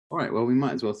All right, well, we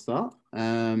might as well start.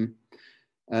 So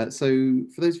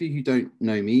for those of you who don't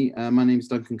know me, my name is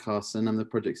Duncan Carson. I'm the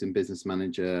Projects and Business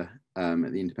Manager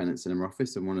at the Independent Cinema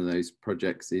Office, and one of those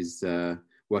projects is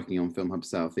working on Film Hub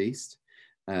Southeast,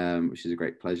 which is a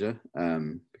great pleasure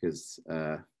because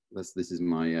this is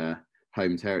my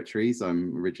home territories.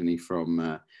 I'm originally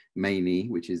from Mainey,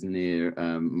 which is near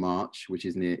March, which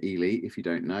is near Ely, if you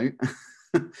don't know.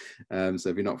 So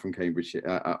if you're not from Cambridge,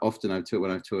 often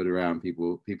when I've toured around,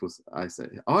 I say,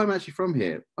 "Oh, I'm actually from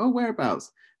here." "Oh,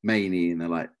 whereabouts?" "Mainey," and they're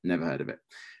like, "Never heard of it."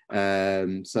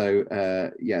 So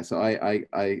I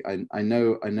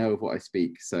know of what I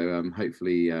speak. So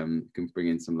hopefully can bring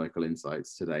in some local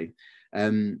insights today,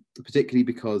 particularly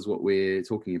because what we're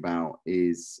talking about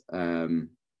is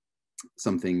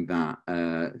something that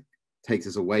takes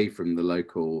us away from the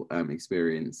local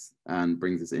experience and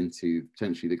brings us into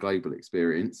potentially the global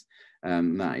experience.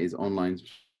 That is online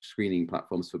screening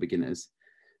platforms for beginners.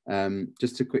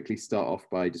 Just to quickly start off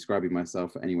by describing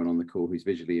myself for anyone on the call who's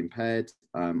visually impaired,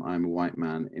 I'm a white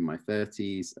man in my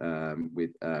 30s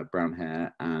with brown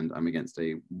hair, and I'm against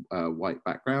a white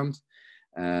background.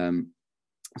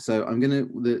 So I'm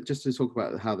going just to talk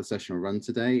about how the session will run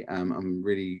today. I'm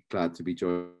really glad to be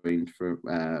joined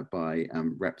by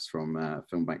reps from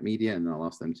Filmbank Media, and I'll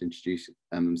ask them to introduce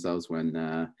themselves when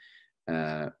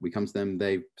we come to them.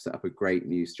 They've set up a great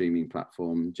new streaming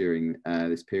platform during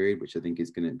this period, which I think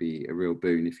is going to be a real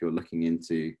boon if you're looking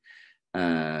into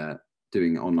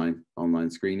doing online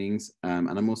screenings. And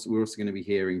we're also going to be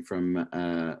hearing from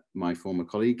my former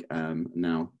colleague,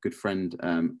 now good friend,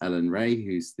 Ellen Ray,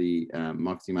 who's the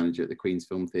marketing manager at the Queen's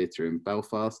Film Theatre in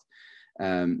Belfast.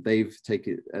 Prior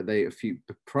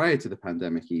to the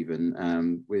pandemic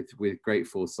even, with great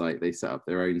foresight, they set up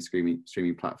their own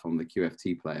streaming platform, the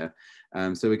QFT player.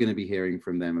 So we're going to be hearing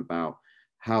from them about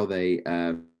how they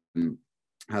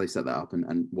set that up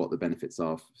and what the benefits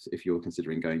are if you're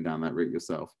considering going down that route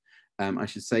yourself. I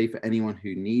should say, for anyone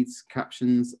who needs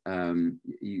captions,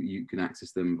 you can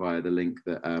access them via the link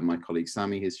that my colleague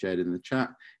Sammy has shared in the chat.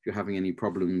 If you're having any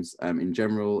problems in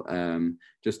general,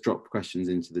 just drop questions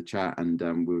into the chat, and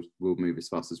we'll move as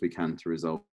fast as we can to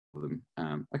resolve them.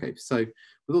 Okay, so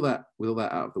with all that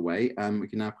out of the way, we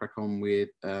can now crack on with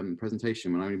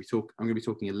presentation. And I'm going to be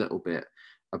talking a little bit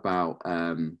about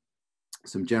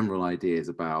some general ideas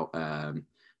about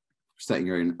setting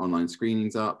your own online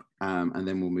screenings up, and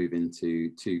then we'll move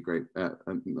into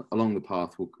along the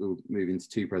path, we'll move into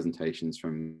two presentations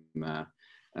from the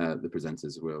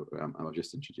presenters I've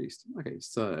just introduced. Okay,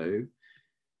 so,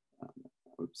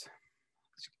 oops,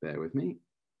 just bear with me.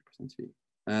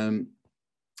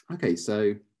 Okay,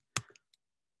 so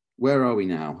where are we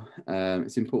now?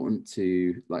 It's important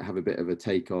to have a bit of a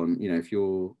take on, if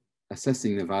you're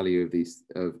assessing the value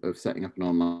of setting up an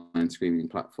online streaming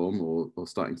platform or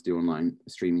starting to do online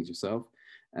streaming yourself.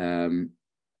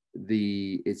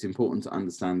 It's important to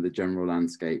understand the general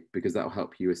landscape, because that will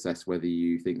help you assess whether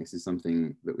you think this is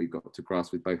something that we've got to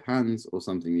grasp with both hands, or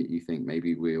something that you think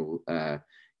maybe we'll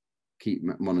keep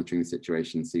monitoring the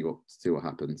situation, see what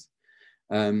happens.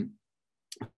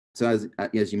 So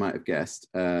as you might have guessed,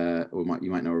 or you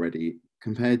might know already,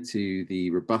 compared to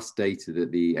the robust data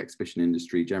that the exhibition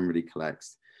industry generally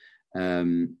collects,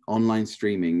 online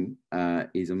streaming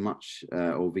is a much,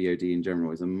 or VOD in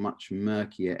general, is a much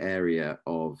murkier area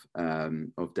of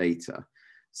data.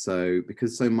 So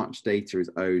because so much data is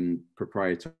owned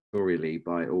proprietarily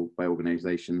by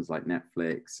organizations like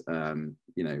Netflix,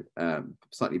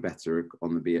 slightly better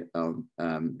on the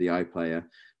iPlayer,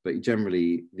 but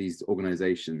generally these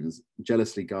organizations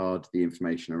jealously guard the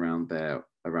information around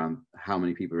how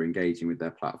many people are engaging with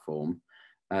their platform,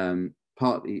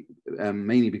 partly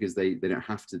mainly because they don't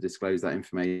have to disclose that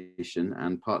information,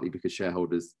 and partly because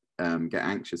shareholders get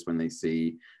anxious when they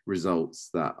see results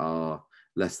that are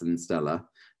less than stellar.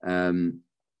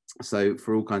 So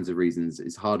for all kinds of reasons,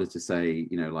 it's harder to say,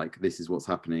 this is what's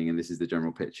happening and this is the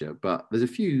general picture. But there's a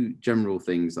few general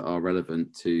things that are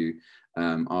relevant to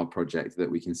our project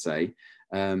that we can say.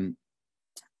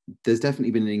 There's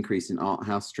definitely been an increase in art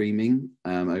house streaming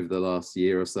over the last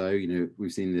year or so.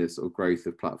 We've seen the sort of growth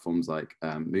of platforms like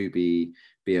Mubi,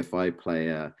 BFI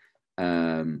Player,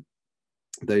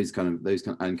 those kind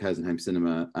and Curzon Home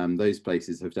Cinema. Those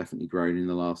places have definitely grown in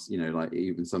the last,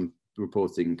 even some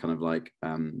reporting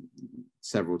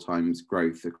several times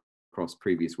growth across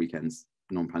previous weekends,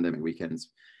 non-pandemic weekends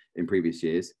in previous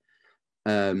years.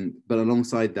 But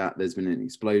alongside that, there's been an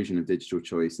explosion of digital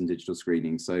choice and digital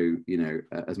screening. So,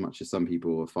 as much as some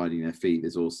people are finding their feet,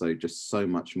 there's also just so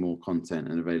much more content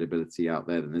and availability out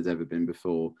there than there's ever been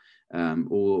before.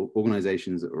 All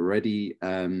organizations that are already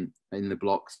in the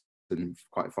blocks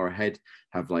quite far ahead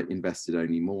have like invested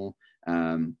only more.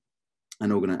 And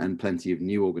plenty of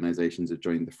new organizations have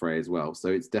joined the fray as well. So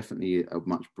it's definitely a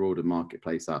much broader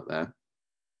marketplace out there.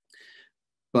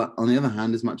 But on the other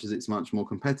hand, as much as it's much more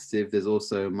competitive, there's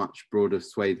also a much broader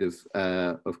swathe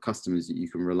of customers that you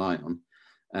can rely on.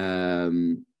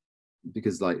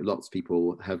 Because like lots of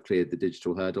people have cleared the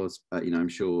digital hurdles. I'm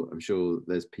sure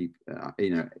there's people,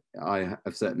 I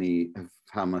have certainly have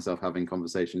found myself having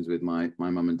conversations with my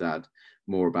mum and dad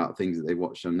more about things that they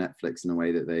watched on Netflix in a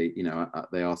way that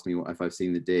they asked me if I've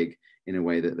seen The Dig in a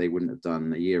way that they wouldn't have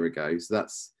done a year ago. So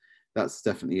that's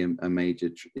definitely a major,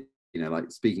 like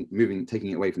taking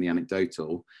it away from the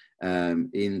anecdotal. In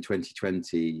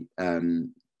 2020,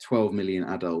 12 million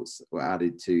adults were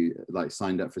added to,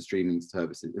 signed up for streaming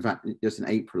services. In fact, just in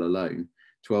April alone,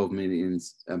 12 million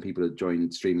people had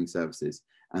joined streaming services,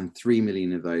 and 3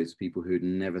 million of those people who had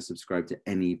never subscribed to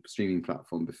any streaming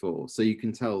platform before. So you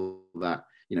can tell that,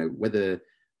 whether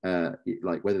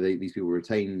these people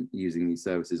retain using these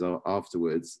services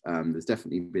afterwards, there's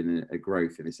definitely been a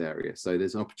growth in this area. So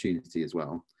there's an opportunity as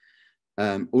well.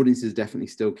 Audiences are definitely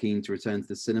still keen to return to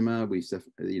the cinema. There's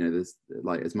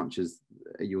as much as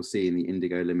you'll see in the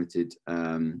Indigo Limited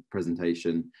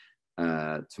presentation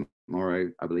tomorrow,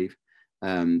 I believe,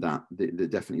 that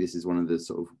definitely this is one of the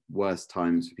sort of worst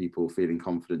times for people feeling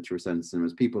confident to return to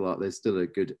cinemas. There's still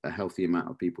a healthy amount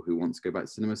of people who want to go back to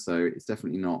cinema, so it's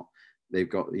definitely not. They've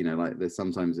got, there's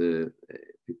sometimes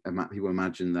people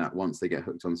imagine that once they get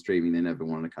hooked on streaming, they never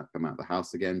want to come out of the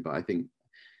house again. But I think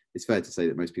it's fair to say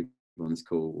that most people on this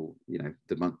call,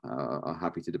 are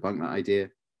happy to debunk that idea.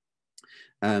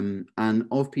 And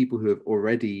of people who have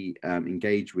already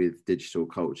engaged with digital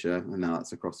culture, and now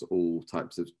that's across all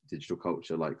types of digital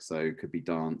culture, so could be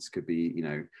dance, could be,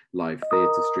 live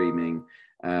theatre streaming.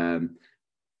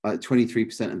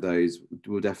 23% of those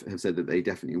will have said that they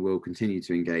definitely will continue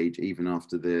to engage even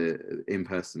after the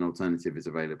in-person alternative is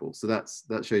available. So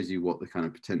that shows you what the kind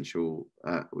of potential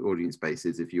audience base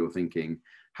is. If you're thinking,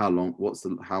 how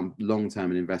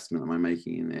long-term an investment am I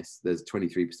making in this? There's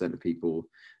 23% of people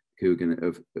who are going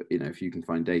to, if you can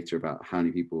find data about how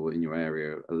many people in your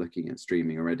area are looking at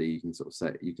streaming already, you can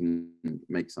you can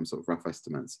make some sort of rough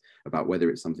estimates about whether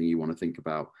it's something you want to think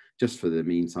about just for the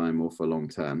meantime or for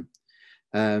long-term.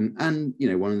 And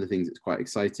one of the things that's quite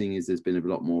exciting is there's been a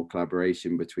lot more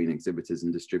collaboration between exhibitors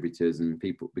and distributors and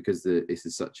people, because this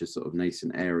is such a sort of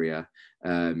nascent area.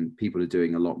 People are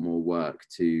doing a lot more work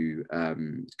to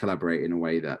collaborate in a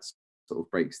way that sort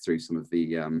of breaks through some of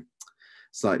the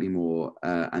slightly more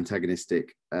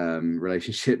antagonistic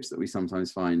relationships that we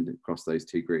sometimes find across those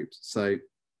two groups. So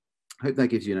I hope that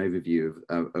gives you an overview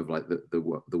of like the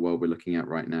world we're looking at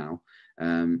right now.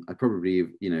 I probably,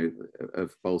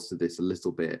 have bolstered this a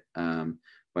little bit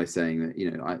by saying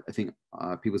that, I think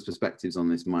people's perspectives on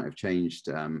this might have changed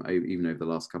even over the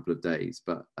last couple of days,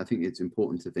 but I think it's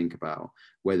important to think about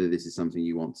whether this is something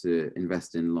you want to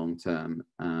invest in long term,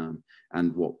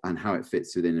 and how it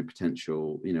fits within a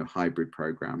potential, hybrid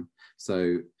program.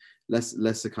 So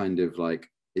less a kind of like,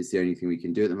 it's the only thing we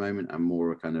can do at the moment, and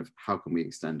more a kind of, how can we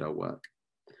extend our work?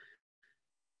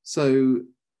 So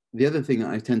the other thing that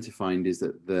I tend to find is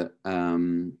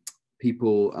that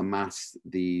people amass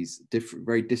these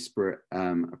very disparate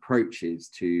approaches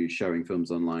to showing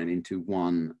films online into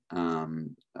one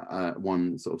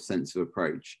sort of sense of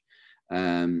approach.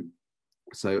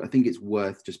 So I think it's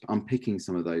worth just unpicking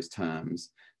some of those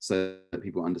terms so that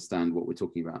people understand what we're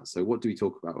talking about. So what do we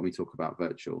talk about when we talk about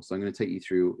virtual? So I'm going to take you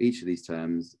through each of these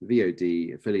terms: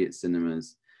 VOD, affiliate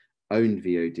cinemas, owned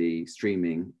VOD,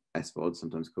 streaming, SVOD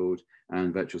sometimes called,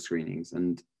 and virtual screenings.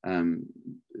 And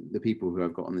the people who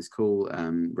I've got on this call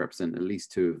represent at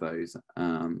least two of those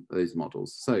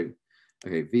models. So,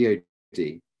 okay,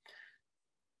 VOD.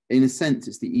 In a sense,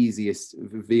 it's the easiest.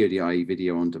 VOD, i.e.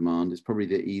 video on demand, is probably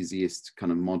the easiest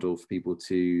kind of model for people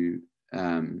to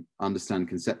understand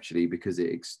conceptually, because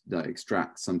it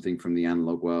extracts something from the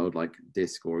analog world, like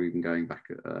disc, or even going back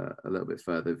a little bit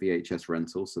further, VHS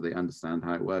rental, so they understand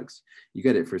how it works. You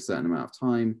get it for a certain amount of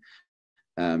time,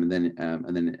 and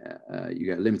then you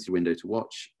get a limited window to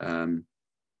watch. I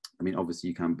mean, obviously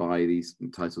you can buy these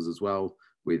titles as well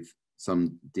with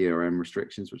some DRM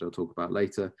restrictions, which I'll talk about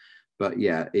later. But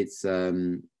yeah, it's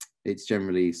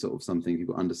generally sort of something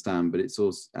people understand, but it's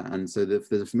also, and so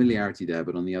there's a familiarity there,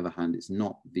 but on the other hand, it's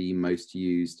not the most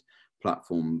used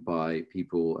platform by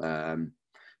people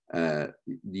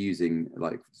using,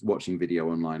 like, watching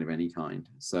video online of any kind.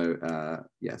 So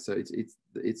yeah, so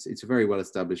it's a very well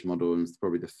established model, and it's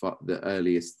probably the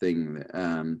earliest thing,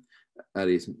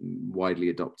 earliest widely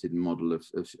adopted model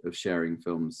of sharing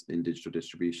films in digital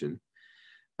distribution.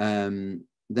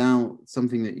 now,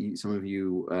 something that some of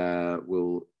you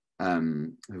will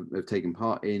have taken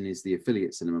part in is the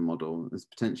affiliate cinema model. There's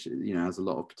potential, has a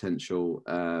lot of potential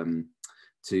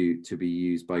to be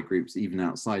used by groups even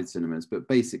outside cinemas. But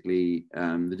basically,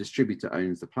 the distributor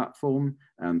owns the platform,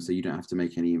 so you don't have to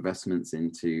make any investments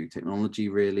into technology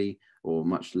really, or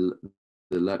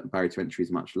the barrier to entry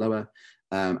is much lower.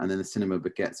 And then the cinema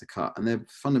gets a cut. And then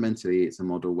fundamentally, it's a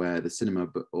model where the cinema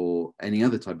or any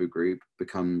other type of group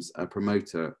becomes a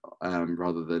promoter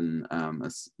rather than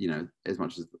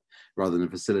rather than a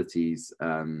facilities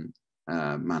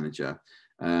manager.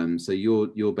 So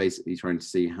you're basically trying to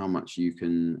see how much you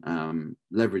can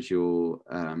leverage your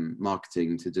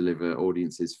marketing to deliver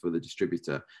audiences for the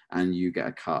distributor, and you get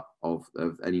a cut of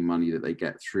any money that they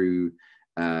get through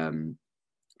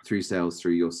sales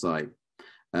through your site.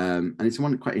 And it's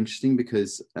one quite interesting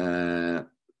because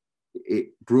it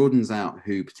broadens out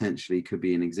who potentially could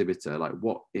be an exhibitor, like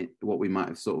what we might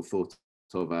have sort of thought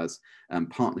of as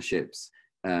partnerships.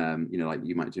 Like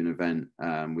you might do an event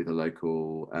with a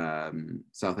local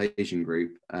South Asian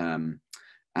group, and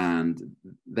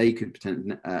they could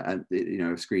potentially,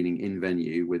 a screening in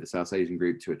venue with a South Asian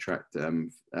group to attract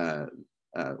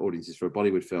audiences for a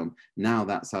Bollywood film. Now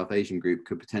that South Asian group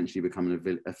could potentially become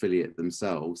an affiliate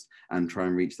themselves and try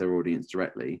and reach their audience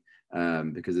directly,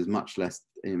 because there's much less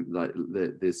they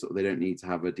don't need to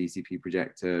have a DCP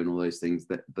projector and all those things.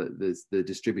 That there's the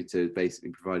distributor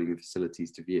basically providing the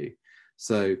facilities to view.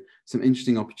 So some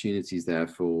interesting opportunities there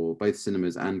for both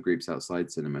cinemas and groups outside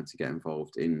cinema to get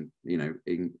involved in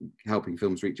helping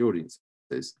films reach audiences.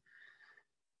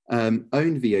 Owned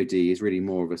VOD is really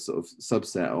more of a sort of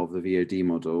subset of the VOD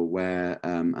model, where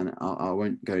and I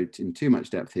won't go in too much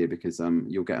depth here because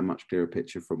you'll get a much clearer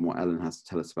picture from what Ellen has to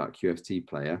tell us about QFT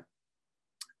Player.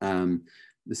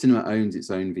 The cinema owns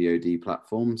its own VOD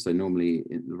platform, so normally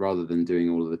rather than doing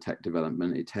all of the tech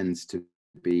development, it tends to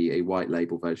be a white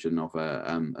label version of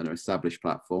an established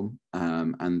platform,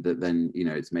 and that then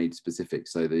it's made specific,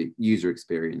 so the user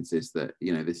experience is that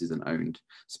this is an owned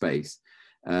space.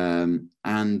 And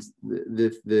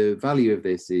the value of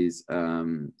this is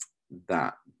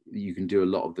that you can do a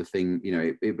lot of the thing.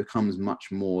 It becomes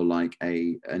much more like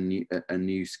a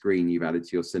new screen you've added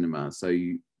to your cinema. So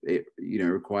it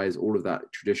requires all of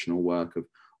that traditional work of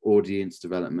audience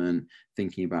development,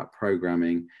 thinking about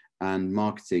programming and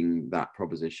marketing that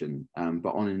proposition,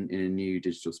 but in a new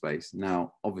digital space.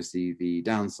 Now, obviously, the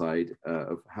downside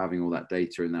of having all that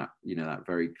data in that that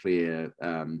very clear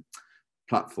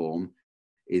platform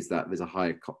is that there's a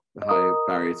high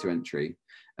barrier to entry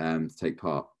to take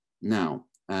part. Now,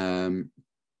 then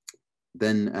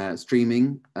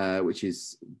streaming, which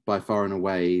is by far and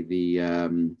away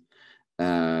the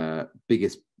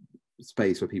biggest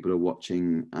space where people are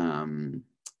watching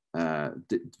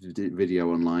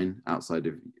video online outside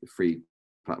of free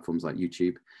platforms like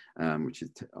YouTube, which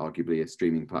is arguably a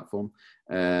streaming platform.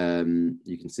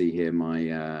 You can see here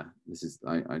my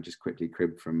I just quickly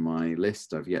cribbed from my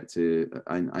list. I've yet to,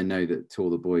 I know that To All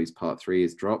the Boys Part 3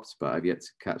 is dropped, but I've yet to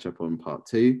catch up on Part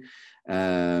 2.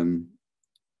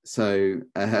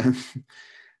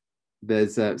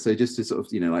 There's so just to sort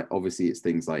of like obviously it's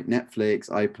things like Netflix,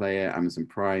 iPlayer, Amazon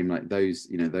Prime, like those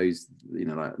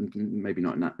like maybe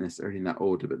not necessarily in that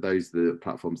order, but those are the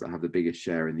platforms that have the biggest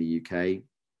share in the UK.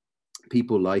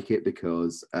 People like it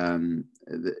because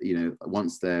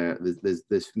once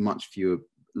there's much fewer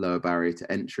lower barrier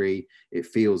to entry. It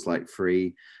feels like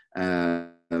free, even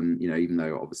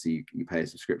though obviously you pay a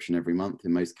subscription every month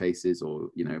in most cases, or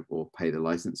pay the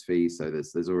license fee. So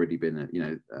there's already been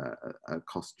a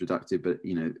cost deducted, but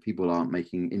people aren't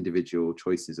making individual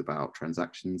choices about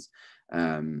transactions.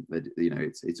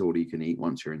 It's all you can eat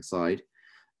once you're inside.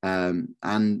 And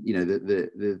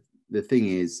the thing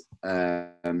is,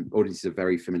 audiences are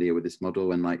very familiar with this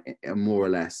model, and like more or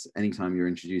less anytime you're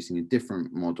introducing a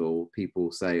different model, people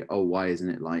say, oh, why isn't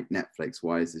it like Netflix?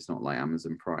 Why is this not like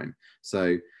Amazon Prime?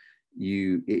 So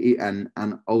and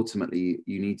ultimately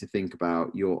you need to think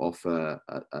about your offer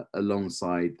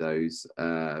alongside those,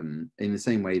 in the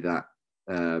same way that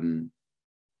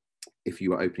if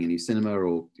you were opening a new cinema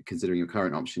or considering your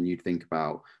current option, you'd think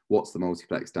about what's the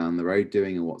multiplex down the road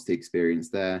doing and what's the experience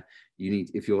there.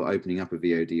 If you're opening up a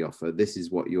VOD offer, this is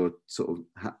what you're sort of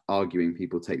arguing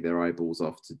people take their eyeballs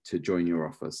off to join your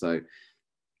offer. So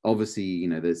obviously,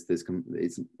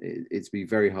 it's be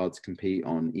very hard to compete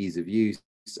on ease of use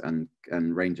and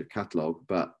range of catalog,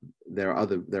 but there are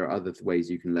other ways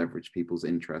you can leverage people's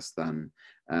interest than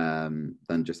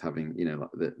just having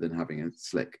than having a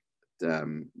slick,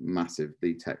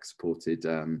 massively tech supported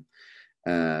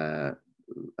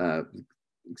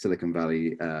Silicon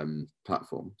Valley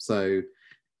platform. So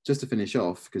just to finish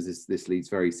off, because this leads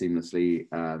very seamlessly,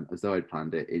 as though I'd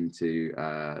planned it, into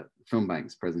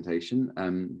Filmbank's presentation.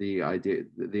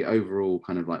 The overall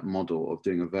kind of like model of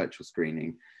doing a virtual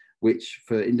screening, which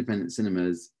for independent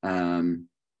cinemas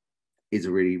is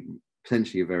a really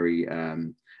potentially a very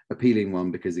appealing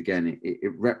one, because again,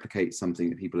 it replicates something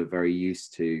that people are very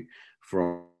used to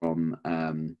from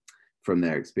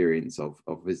their experience of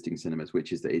visiting cinemas,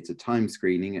 which is that it's a time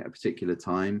screening at a particular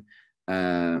time,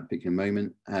 particular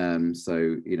moment.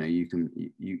 So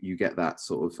you get that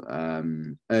sort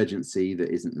of urgency that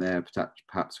isn't there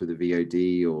perhaps with a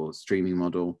VOD or streaming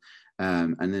model.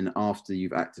 And then after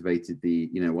you've activated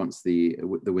once the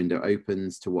window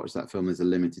opens to watch that film, there's a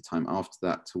limited time after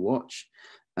that to watch.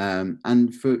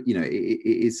 And for it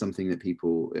is something that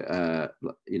people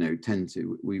tend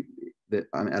to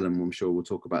Ellen, I'm sure we'll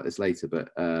talk about this later, but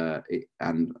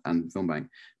and Filmbank,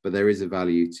 but there is a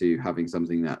value to having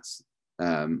something that's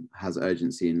has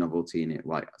urgency and novelty in it.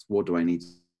 Like, what do I need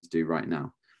to do right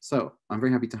now? So I'm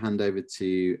very happy to hand over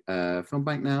to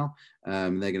Filmbank now.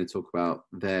 They're going to talk about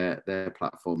their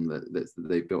platform that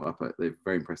they've built up. They've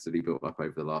very impressively built up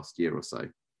over the last year or so.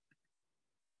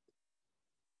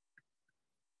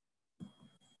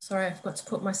 Sorry, I forgot to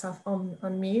put myself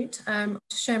on mute. To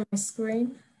share my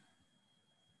screen.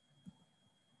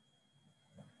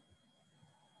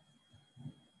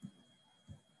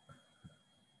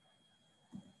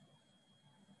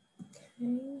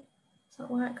 Okay, does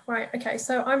that work? Right, okay,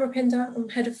 so I'm Rupinder, I'm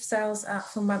Head of Sales at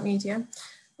Filmbank Media,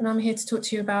 and I'm here to talk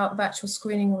to you about Virtual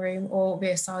Screening Room, or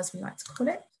VSR as we like to call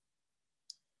it.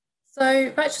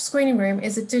 So Virtual Screening Room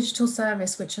is a digital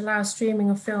service which allows streaming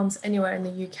of films anywhere in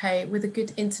the UK with a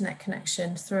good internet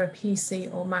connection through a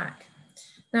PC or Mac.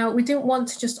 Now, we didn't want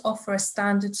to just offer a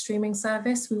standard streaming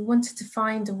service. We wanted to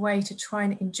find a way to try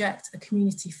and inject a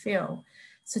community feel.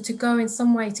 So to go in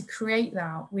some way to create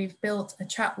that, we've built a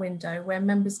chat window where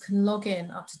members can log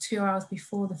in up to 2 hours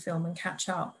before the film and catch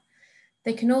up.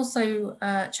 They can also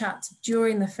chat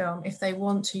during the film if they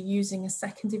want to, using a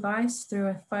second device through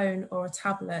a phone or a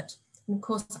tablet. And of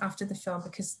course, after the film,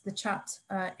 because the chat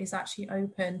is actually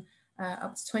open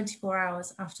up to 24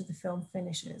 hours after the film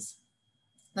finishes.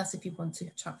 That's if you want to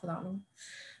chat for that long.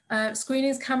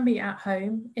 Screenings can be at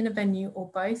home, in a venue, or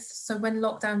both. So when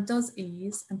lockdown does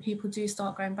ease and people do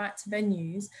start going back to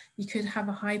venues, you could have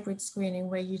a hybrid screening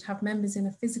where you'd have members in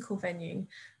a physical venue.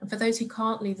 And for those who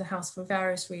can't leave the house for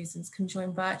various reasons, can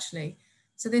join virtually.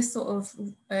 So this sort of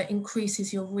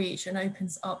increases your reach and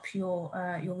opens up your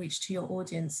reach to your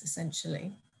audience,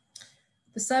 essentially.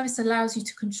 The service allows you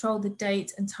to control the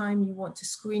date and time you want to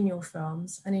screen your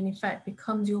films, and in effect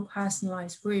becomes your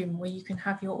personalised room where you can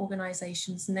have your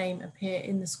organisation's name appear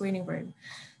in the screening room.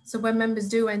 So when members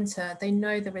do enter, they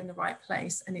know they're in the right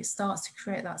place, and it starts to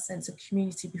create that sense of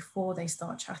community before they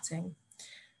start chatting.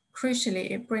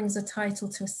 Crucially, it brings a title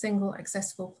to a single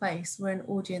accessible place where an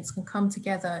audience can come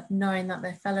together knowing that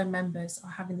their fellow members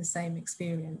are having the same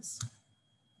experience.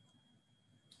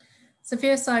 So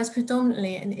VSI is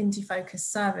predominantly an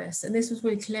indie-focused service, and this was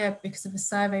really clear because of a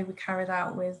survey we carried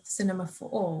out with Cinema for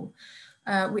All,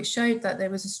 which showed that there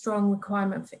was a strong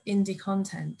requirement for indie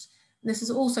content. And this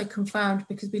was also confirmed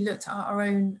because we looked at our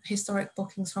own historic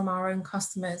bookings from our own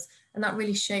customers, and that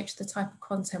really shaped the type of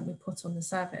content we put on the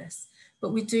service.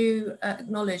 But we do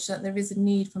acknowledge that there is a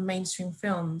need for mainstream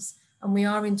films, and we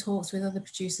are in talks with other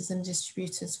producers and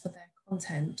distributors for their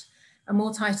content. And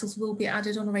more titles will be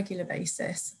added on a regular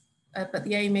basis. But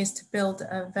the aim is to build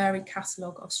a varied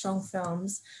catalogue of strong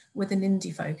films with an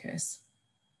indie focus.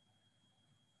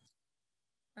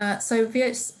 So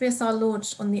VSR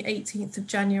launched on the 18th of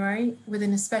January with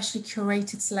an especially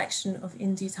curated selection of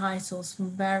indie titles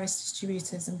from various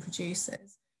distributors and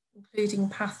producers, including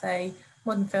Pathé,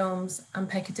 Modern Films and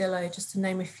Peccadillo, just to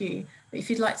name a few. But if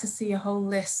you'd like to see a whole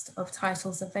list of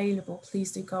titles available,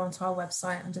 please do go onto our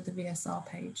website under the VSR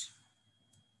page.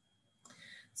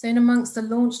 So in amongst the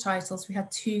launch titles, we had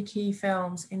 2 key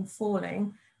films in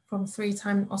Falling from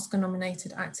 3-time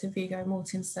Oscar-nominated actor Viggo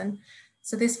Mortensen.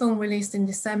 So this film released in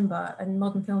December, and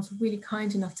Modern Films were really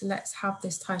kind enough to let us have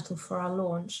this title for our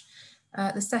launch.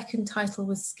 The second title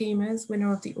was Schemers,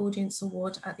 winner of the Audience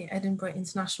Award at the Edinburgh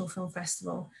International Film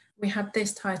Festival. We had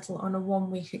this title on a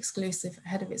 1-week exclusive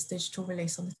ahead of its digital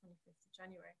release on the 25th of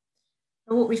January.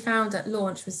 And what we found at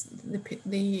launch was the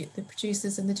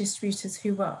producers and the distributors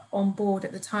who were on board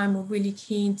at the time were really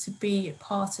keen to be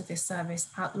part of this service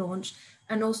at launch,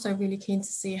 and also really keen to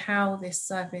see how this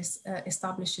service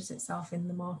establishes itself in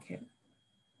the market.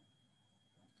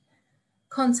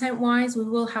 Content-wise, we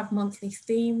will have monthly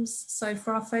themes. So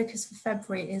for our focus for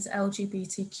February is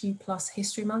LGBTQ plus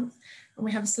History Month. And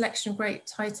we have a selection of great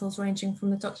titles ranging from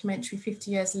the documentary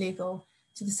 50 Years Legal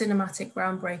to the cinematic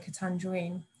groundbreaker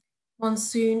Tangerine.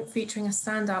 Monsoon, featuring a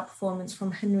standout performance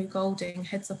from Henry Golding,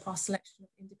 heads up our selection of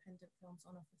independent films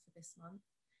on offer for this month.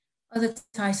 Other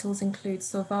titles include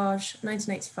Sauvage,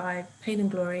 1985, Pain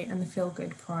and Glory, and The Feel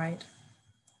Good Pride.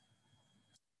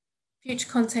 Future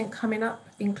content coming up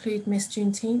include Miss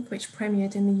Juneteenth, which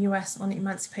premiered in the US on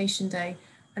Emancipation Day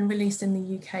and released in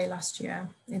the UK last year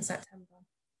in September.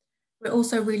 We're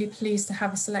also really pleased to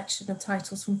have a selection of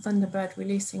titles from Thunderbird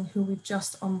releasing, who we've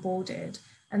just onboarded,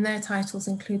 and their titles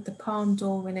include the Palme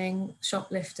d'Or winning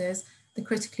Shoplifters, the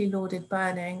critically lauded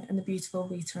Burning, and the beautiful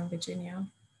Rita and Virginia.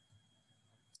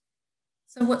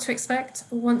 So what to expect?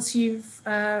 Once you've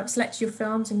selected your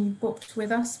films and you've booked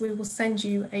with us, we will send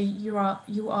you a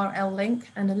URL link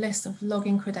and a list of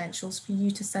login credentials for you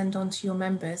to send on to your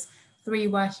members 3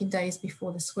 working days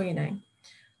before the screening.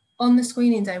 On the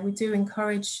screening day, we do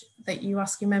encourage that you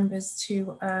ask your members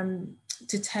to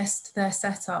test their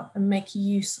setup and make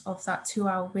use of that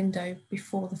 2-hour window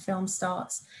before the film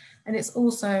starts. And it's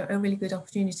also a really good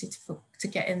opportunity to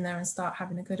get in there and start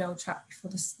having a good old chat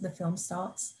before the film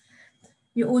starts.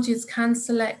 Your audience can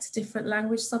select different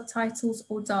language subtitles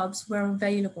or dubs where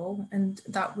available, and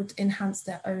that would enhance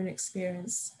their own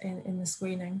experience in the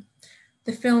screening.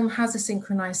 The film has a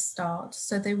synchronized start,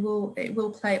 so it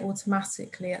will play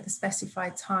automatically at the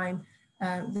specified time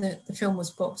the film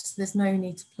was booked, so there's no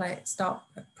need to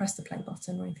press the play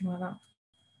button or anything like that.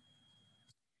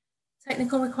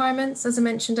 Technical requirements, as I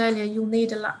mentioned earlier, you'll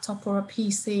need a laptop or a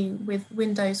PC with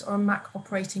Windows or a Mac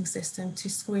operating system to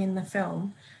screen the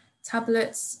film.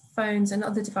 Tablets, phones, and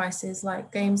other devices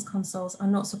like games consoles are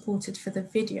not supported for the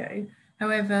video.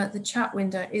 However, the chat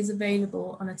window is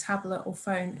available on a tablet or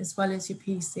phone, as well as your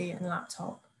PC and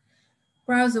laptop.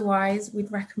 Browser-wise,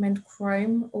 we'd recommend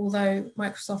Chrome, although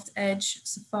Microsoft Edge,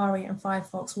 Safari, and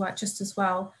Firefox work just as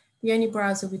well. The only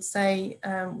browser we'd say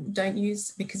don't use,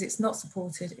 because it's not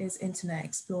supported, is Internet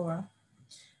Explorer.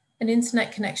 An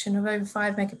internet connection of over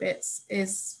 5 megabits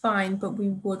is fine, but we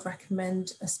would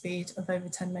recommend a speed of over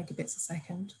 10 megabits a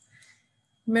second.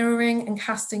 Mirroring and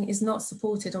casting is not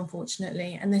supported,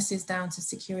 unfortunately, and this is down to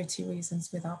security reasons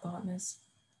with our partners.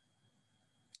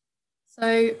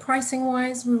 So pricing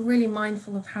wise, we're really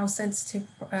mindful of how sensitive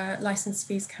license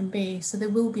fees can be. So there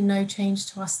will be no change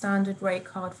to our standard rate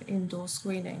card for indoor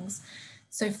screenings.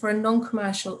 So for a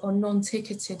non-commercial or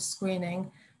non-ticketed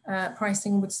screening,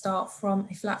 pricing would start from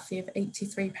a flat fee of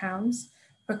 £83.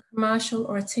 For a commercial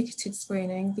or a ticketed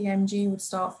screening, the MG would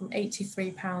start from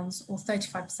 £83 or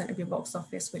 35% of your box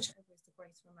office, whichever is the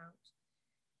greater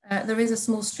amount. There is a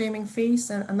small streaming fee,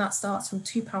 and that starts from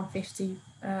 £2.50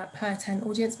 per 10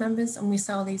 audience members, and we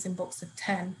sell these in blocks of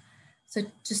 10. So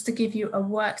just to give you a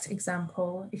worked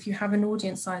example, if you have an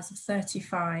audience size of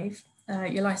 35,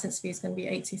 your license fee is going to be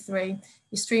 83.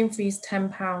 Your stream fee is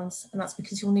 £10, and that's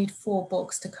because you'll need 4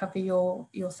 books to cover your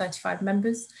 35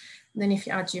 members. And then if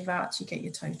you add your VAT, you get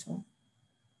your total.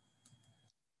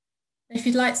 If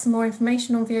you'd like some more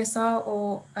information on VSR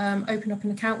or open up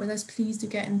an account with us, please do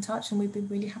get in touch and we'd be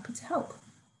really happy to help.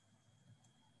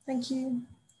 Thank you.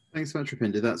 Thanks so much,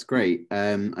 Rupinder. That's great.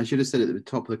 I should have said at the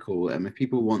top of the call, if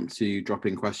people want to drop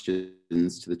in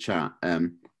questions to the chat,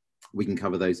 we can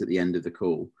cover those at the end of the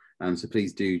call. So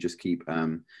please do just keep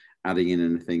adding in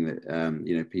anything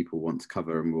that people want to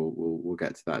cover, and we'll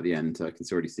get to that at the end. I can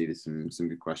already see there's some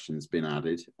good questions being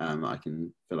added that I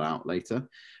can fill out later.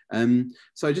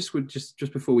 So I just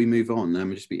before we move on,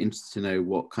 I'd just be interested to know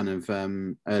what kind of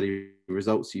early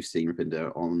results you've seen,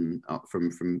 Rupinder,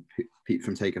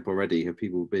 from Take Up already. Have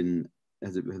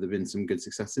there been some good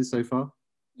successes so far?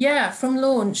 Yeah, from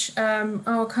launch,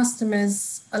 our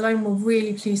customers alone were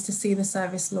really pleased to see the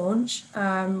service launch.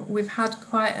 We've had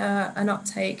quite an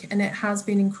uptake, and it has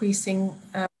been increasing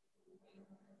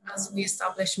as we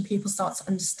establish and people start to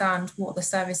understand what the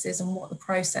service is and what the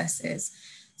process is.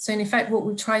 So in effect, what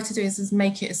we try to do is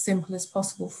make it as simple as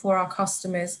possible for our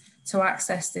customers to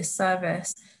access this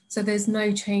service. So there's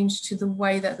no change to the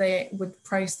way that they would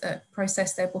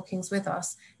process their bookings with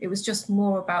us. It was just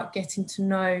more about getting to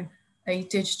know a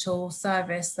digital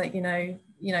service that,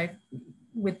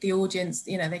 with the audience,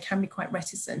 they can be quite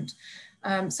reticent.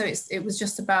 So it was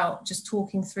just about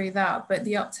talking through that, but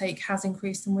the uptake has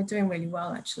increased and we're doing really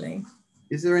well, actually.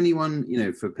 Is there anyone,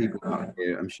 for people out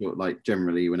here, I'm sure, like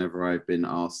generally whenever I've been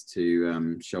asked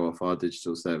to show off our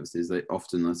digital services, they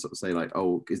often sort of say like,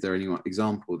 oh, is there any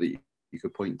example that you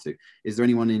could point to? Is there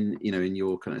anyone in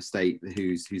your kind of state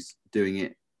who's doing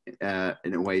it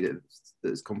in a way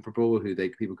that's comparable, who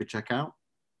people could check out?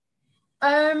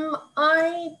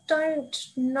 I don't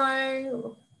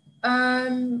know.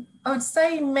 I would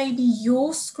say maybe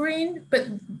your screen, but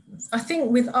I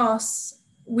think with us,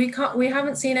 we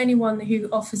haven't seen anyone who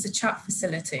offers a chat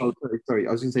facility. Oh, sorry.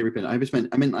 I was going to say, Rupin. I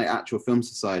meant like actual film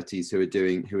societies who are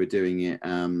doing it.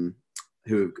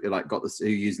 Who have like who are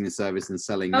using the service and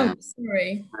selling. Oh,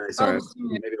 sorry. Sorry,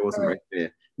 maybe I wasn't very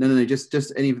clear. No.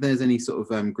 Just any, if there's any sort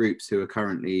of groups who are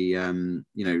currently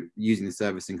using the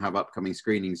service and have upcoming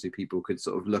screenings, so people could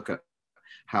sort of look at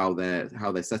how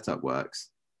their setup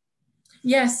works.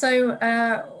 Yeah. So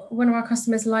one of our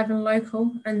customers, Live and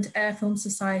Local and Air Film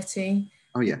Society.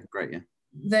 Oh yeah, great. Yeah.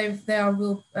 They are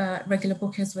real regular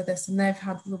bookers with us, and they've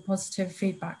had real positive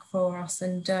feedback for us,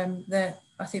 and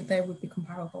I think they would be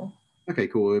comparable. Okay,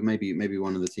 cool. Maybe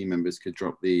one of the team members could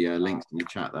drop the links in the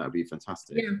chat. That would be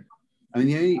fantastic. Yeah. I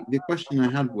mean, the question I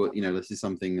had was, this is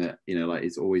something that like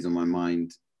is always on my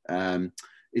mind.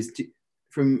 Is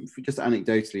from just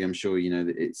anecdotally, I'm sure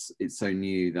that it's so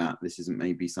new that this isn't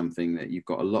maybe something that you've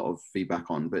got a lot of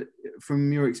feedback on. But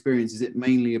from your experience, is it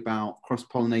mainly about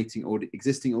cross-pollinating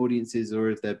existing audiences, or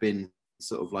have there been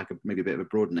sort of like maybe a bit of a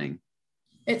broadening?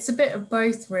 It's a bit of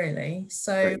both, really.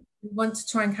 So we want to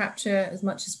try and capture as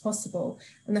much as possible,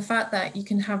 and the fact that you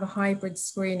can have a hybrid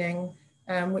screening,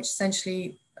 which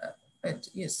essentially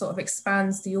it sort of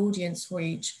expands the audience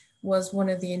reach, was one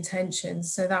of the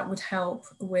intentions. So that would help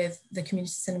with the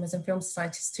community cinemas and film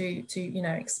societies to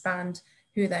expand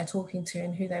who they're talking to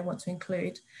and who they want to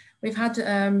include. We've had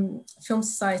film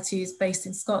societies based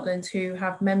in Scotland who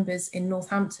have members in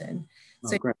Northampton.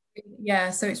 So great.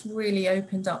 Yeah, so it's really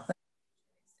opened up,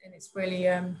 and it's really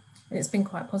it's been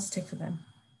quite positive for them.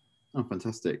 Oh,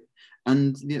 fantastic!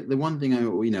 And the one thing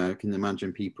I can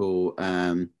imagine people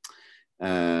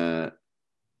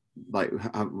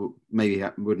maybe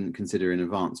wouldn't consider in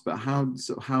advance, but how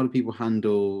do people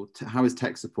handle, how is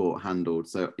tech support handled?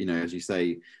 So as you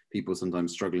say, people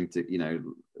sometimes struggling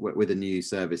to with a new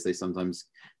service, they sometimes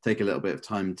take a little bit of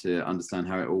time to understand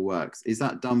how it all works. Is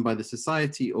that done by the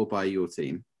society or by your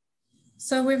team?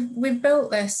 So we've built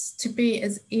this to be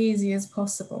as easy as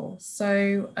possible.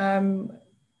 So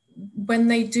when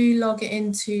they do log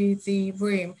into the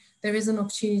room, there is an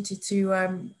opportunity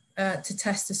to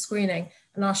test the screening,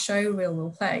 and our show reel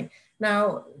will play.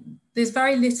 Now, there's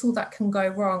very little that can go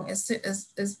wrong as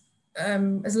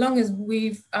long as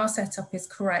our setup is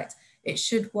correct. It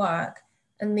should work.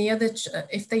 And the other,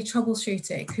 if they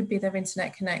troubleshoot it could be their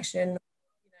internet connection.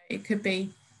 It could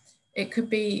be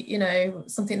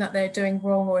something that they're doing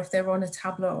wrong, or if they're on a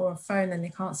tablet or a phone and they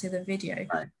can't see the video.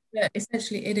 Right. But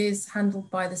essentially, it is handled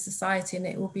by the society, and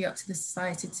it will be up to the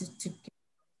society to give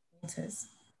pointers.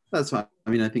 That's fine. I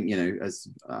mean, I think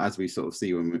as we sort of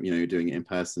see when doing it in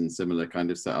person, similar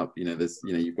kind of setup. There's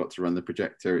you've got to run the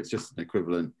projector. It's just an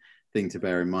equivalent thing to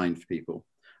bear in mind for people.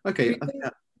 Okay.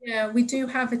 We do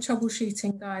have a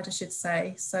troubleshooting guide, I should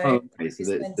say. So, that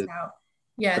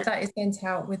is sent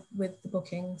out with the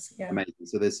bookings. Yeah. Amazing.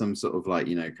 So there's some sort of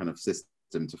kind of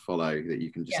system to follow that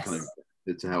you can just kind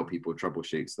of to help people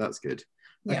troubleshoot. So that's good.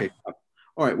 Okay. Yeah.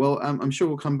 All right. Well, I'm sure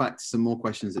we'll come back to some more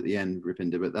questions at the end,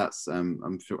 Rupinder, but that's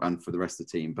I'm sure, and for the rest of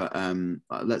the team. But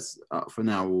let's for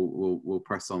now we'll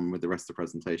press on with the rest of the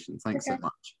presentation. Thanks so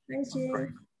much. Thank you. Great.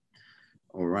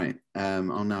 All right.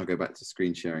 I'll now go back to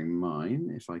screen sharing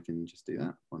mine, if I can just do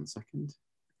that. 1 second.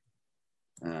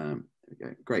 There we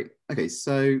go. Great. Okay.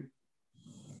 So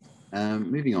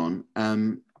moving on.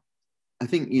 I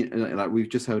think we've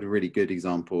just heard a really good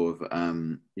example of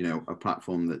a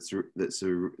platform that's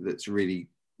a really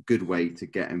good way to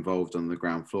get involved on the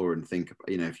ground floor and think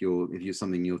if you're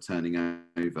something you're turning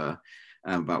over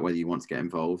about whether you want to get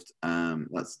involved.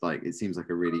 That's it seems like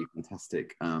a really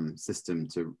fantastic system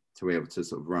to be able to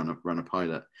sort of run a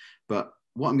pilot. But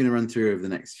what I'm going to run through over the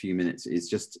next few minutes is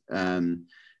just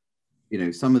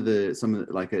some of the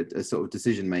like a sort of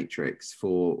decision matrix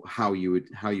for how you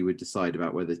would decide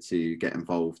about whether to get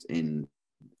involved in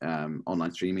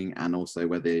online streaming, and also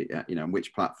whether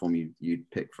which platform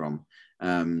you'd pick from.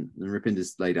 And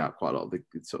Rupinder's laid out quite a lot of the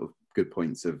sort of good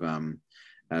points of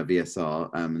VSR,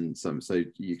 and so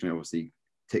you can obviously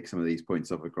tick some of these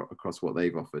points off across what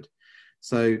they've offered.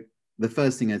 So the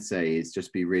first thing I'd say is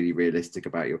just be really realistic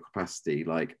about your capacity.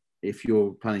 Like, if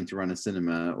you're planning to run a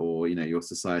cinema or your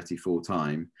society full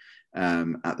time,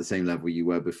 at the same level you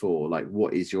were before. Like,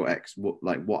 what is your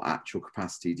what actual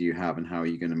capacity do you have, and how are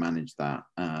you going to manage that?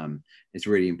 It's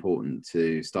really important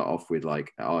to start off with,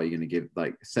 like, are you going to give,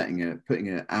 like, putting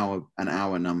an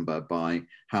hour number by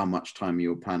how much time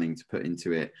you're planning to put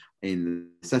into it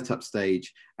in the setup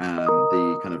stage,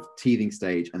 the kind of teething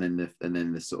stage, and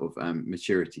then the sort of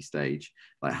maturity stage.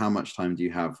 Like, how much time do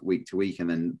you have week to week, and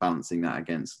then balancing that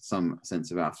against some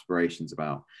sense of aspirations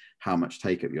about how much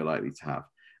take up you're likely to have.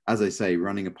 As I say,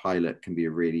 running a pilot can be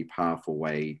a really powerful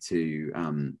way to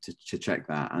check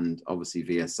that. And obviously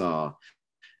VSR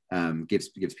gives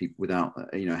people, without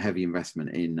heavy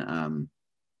investment in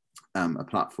a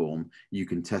platform, you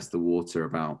can test the water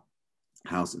about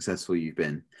how successful you've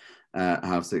been,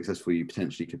 how successful you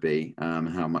potentially could be,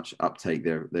 how much uptake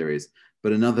there is.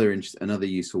 But another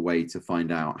useful way to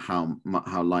find out how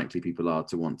likely people are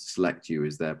to want to select you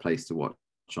as their place to watch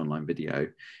online video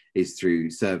is through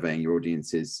surveying your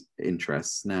audience's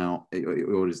interests. Now,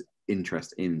 your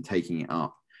interest in taking it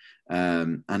up,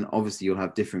 and obviously you'll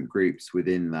have different groups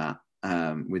within that,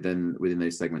 within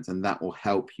those segments, and that will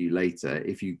help you later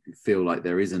if you feel like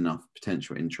there is enough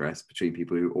potential interest between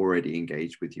people who already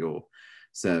engage with your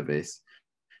service.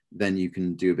 Then you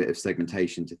can do a bit of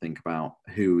segmentation to think about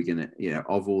who we're going to,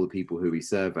 of all the people who we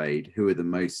surveyed, who are the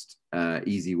most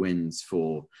easy wins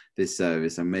for this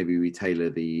service, and maybe we tailor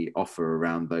the offer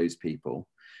around those people.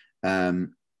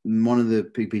 One of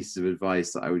the big pieces of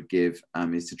advice that I would give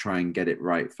is to try and get it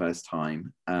right first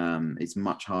time. It's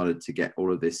much harder to get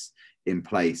all of this in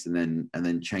place and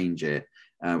then change it,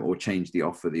 or change the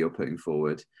offer that you're putting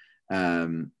forward.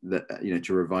 To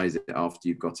revise it after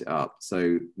you've got it up.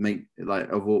 So of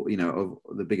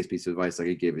the biggest piece of advice I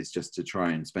could give is just to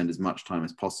try and spend as much time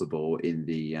as possible in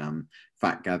the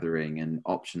fact gathering and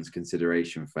options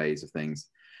consideration phase of things.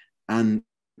 And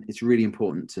it's really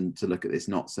important to look at this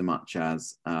not so much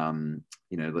as the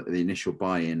initial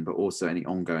buy-in, but also any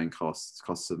ongoing costs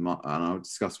of, and I'll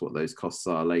discuss what those costs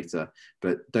are later.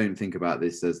 But don't think about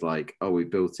this as like, oh, we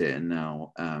built it and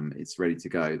now it's ready to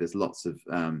go. There's lots of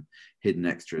hidden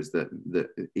extras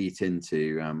that eat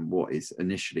into what is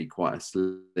initially quite a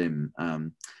slim,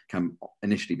 can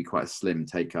initially be quite a slim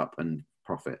take up and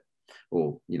profit,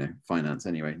 or finance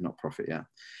anyway, not profit.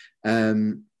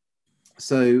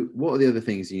 So what are the other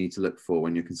things you need to look for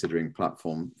when you're considering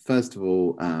platform? First of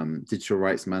all, digital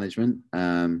rights management.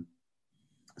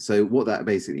 So what that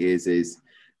basically is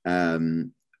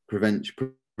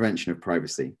prevention of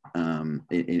privacy.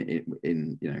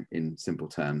 In simple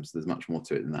terms, there's much more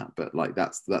to it than that, but like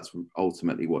that's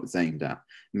ultimately what it's aimed at,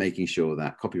 making sure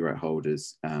that copyright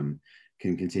holders can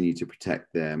continue to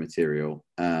protect their material.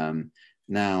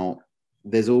 Now,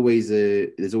 there's always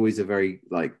a very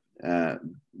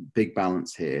big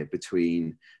balance here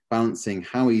between balancing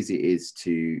how easy it is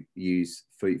to use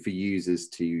for users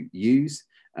to use,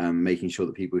 making sure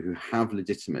that people who have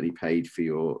legitimately paid for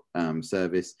your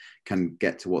service can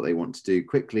get to what they want to do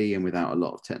quickly and without a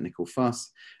lot of technical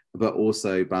fuss, but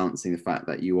also balancing the fact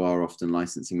that you are often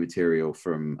licensing material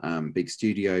from big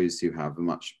studios who have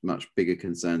much bigger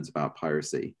concerns about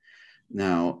piracy.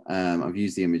 Now, I've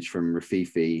used the image from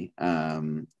Rififi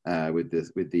with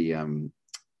the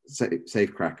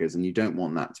safe crackers, and you don't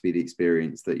want that to be the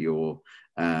experience that your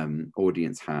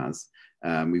audience has.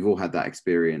 We've all had that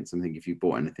experience. I think if you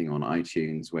bought anything on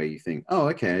iTunes where you think, oh,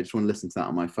 okay, I just want to listen to that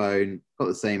on my phone, got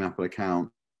the same Apple account,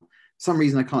 for some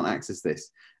reason I can't access this,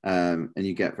 and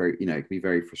you get very, it can be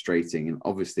very frustrating. And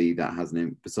obviously that has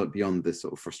beyond this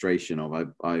sort of frustration of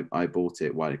I bought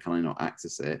it, why can I not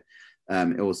access it?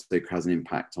 It also has an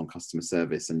impact on customer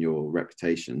service and your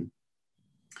reputation.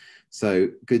 So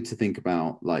good to think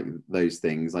about like those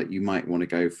things. Like you might want to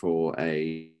go for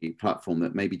a platform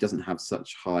that maybe doesn't have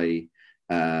such high,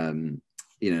 high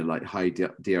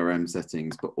DRM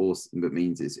settings, but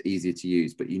means it's easier to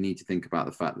use. But you need to think about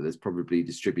the fact that there's probably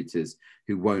distributors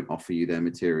who won't offer you their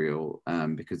material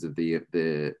because of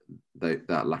that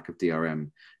lack of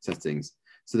DRM settings.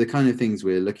 So the kind of things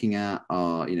we're looking at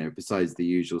are, besides the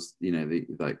usual,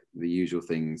 the usual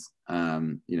things,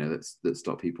 that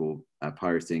stop people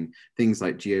pirating, things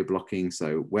like geo-blocking.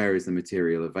 So where is the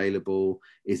material available?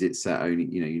 Is it set only,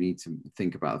 you need to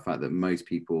think about the fact that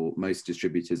most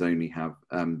distributors only have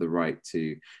the right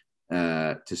to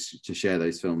share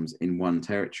those films in one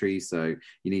territory. So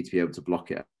you need to be able to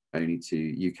block it only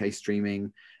to UK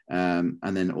streaming. And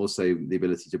then also the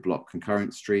ability to block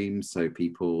concurrent streams, so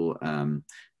people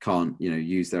can't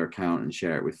use their account and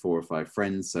share it with 4 or 5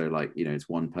 friends. So like it's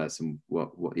one person,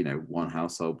 one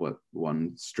household,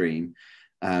 one stream.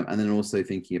 And then also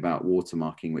thinking about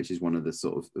watermarking, which is one of the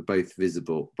sort of both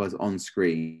visible, both on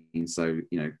screen. So,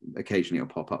 you know, occasionally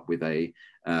it'll pop up with a,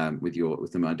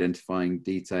 with them identifying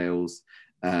details,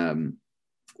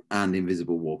 and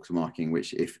invisible watermarking,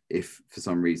 which if for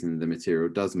some reason the material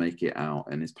does make it out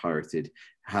and is pirated,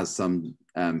 has some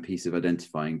piece of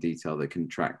identifying detail that can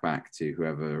track back to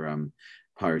whoever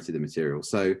pirated the material.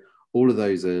 So all of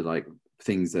those are like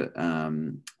things that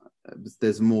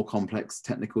there's more complex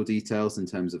technical details in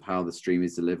terms of how the stream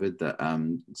is delivered that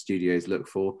studios look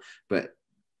for, but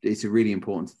it's really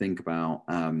important to think about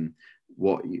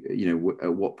what, you know,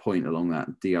 at what point along that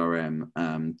DRM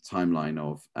timeline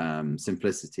of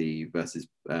simplicity versus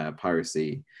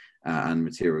piracy and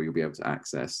material you'll be able to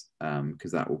access,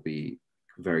 because that will be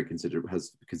very considerable,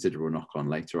 has considerable knock-on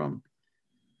later on.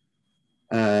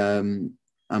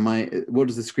 What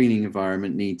does the screening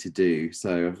environment need to do?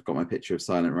 So I've got my picture of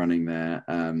Silent running there,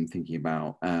 thinking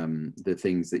about the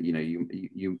things that, you know,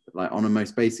 you like on a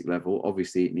most basic level.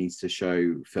 Obviously it needs to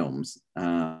show films,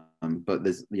 but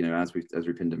there's, you know, as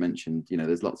Rupinder mentioned, you know,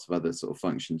 there's lots of other sort of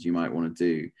functions you might want to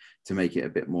do to make it a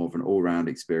bit more of an all-round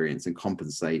experience and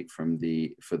compensate for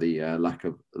the lack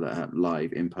of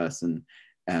live in-person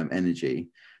energy.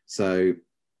 So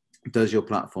does your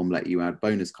platform let you add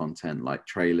bonus content like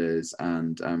trailers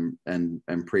and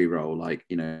pre-roll, like,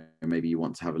 you know, maybe you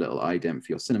want to have a little ident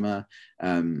for your cinema,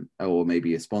 or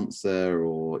maybe a sponsor,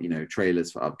 or, you know,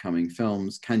 trailers for upcoming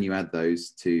films? Can you add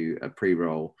those to a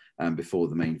pre-roll before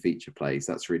the main feature plays?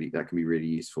 That can be really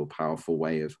useful, powerful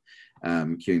way of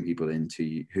cueing people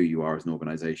into who you are as an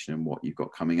organization and what you've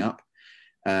got coming up.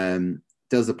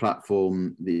 Does the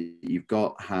platform that you've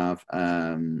got have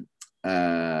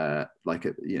like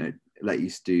a, you know, let you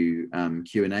do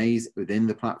Q&As within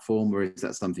the platform, or is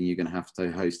that something you're going to have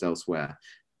to host elsewhere?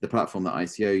 The platform that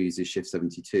ICO uses,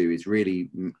 Shift72, is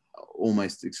really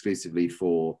almost exclusively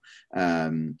for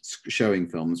showing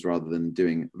films rather than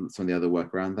doing some of the other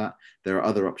work around that. There are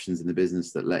other options in the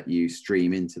business that let you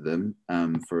stream into them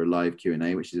for a live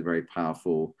Q&A, which is a very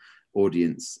powerful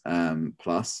audience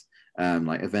plus.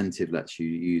 Like Eventive lets you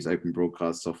use open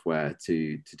broadcast software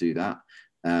to do that.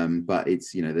 But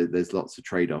it's, you know, there's lots of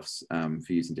trade-offs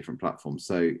for using different platforms.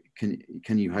 So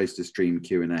can you host a stream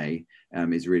Q&A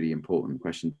is a really important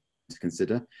question to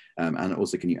consider. And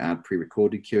also, can you add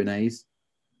pre-recorded Q&As?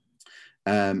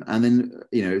 And then,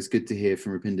 you know, it's good to hear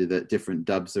from Rupinder that different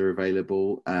dubs are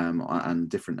available and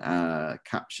different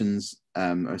captions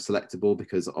are selectable,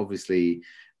 because obviously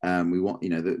we want, you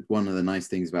know, that one of the nice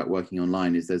things about working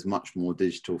online is there's much more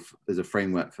there's a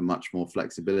framework for much more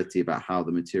flexibility about how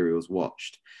the material is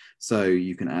watched. So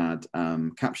you can add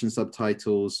caption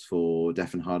subtitles for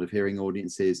deaf and hard of hearing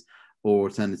audiences, or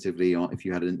alternatively, if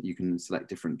you you can select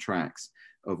different tracks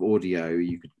of audio.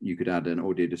 You could add an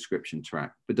audio description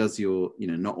track. But does your, you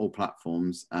know, not all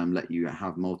platforms let you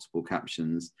have multiple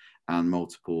captions and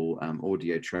multiple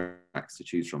audio tracks to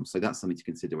choose from. So that's something to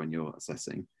consider when you're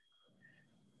assessing.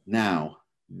 Now,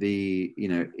 you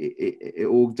know, it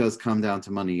all does come down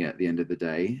to money at the end of the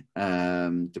day,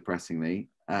 depressingly.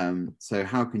 So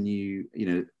how can you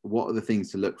know, what are the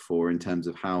things to look for in terms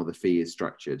of how the fee is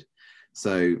structured?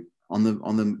 So on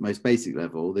the most basic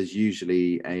level, there's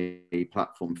usually a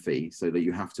platform fee, so that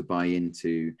you have to buy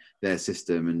into their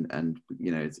system, and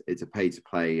you know, it's a pay to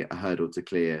play, a hurdle to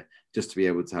clear, just to be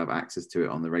able to have access to it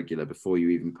on the regular before you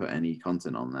even put any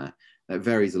content on there. That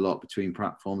varies a lot between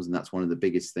platforms, and that's one of the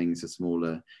biggest things for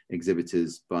smaller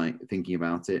exhibitors by thinking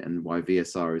about it, and why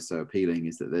VSR is so appealing,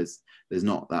 is that there's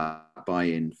not that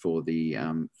buy-in for the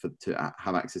to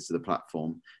have access to the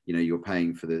platform. You know, you're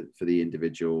paying for the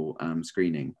individual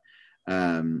screening.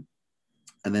 And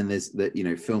then there's the, you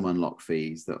know, film unlock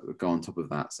fees that go on top of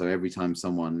that. So every time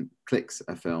someone clicks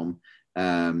a film,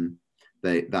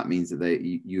 that means that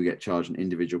you get charged an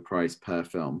individual price per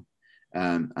film.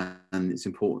 And it's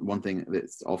important. One thing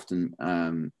that's often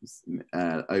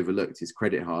overlooked is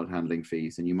credit card handling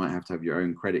fees, and you might have to have your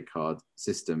own credit card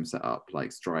system set up,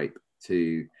 like Stripe,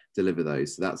 to deliver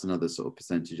those. So that's another sort of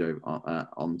percentage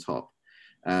on top.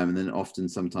 And then often,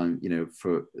 sometimes, you know,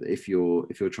 if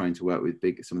you're trying to work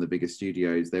with some of the bigger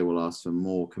studios, they will ask for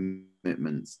more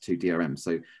commitments to DRM.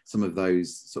 So some of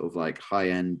those sort of like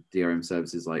high-end DRM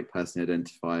services, like personally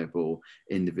identifiable,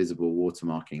 indivisible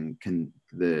watermarking,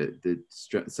 the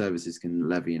services can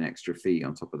levy an extra fee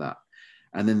on top of that.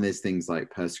 And then there's things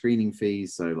like per screening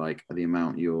fees, so like the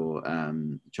amount you're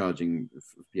charging,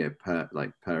 per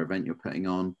event you're putting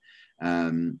on.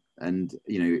 And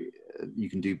you know, you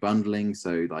can do bundling.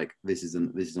 So like this is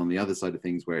on the other side of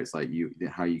things, where it's like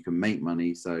how you can make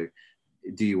money. So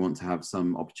do you want to have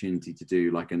some opportunity to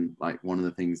do like one of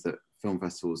the things that film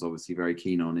festival is obviously very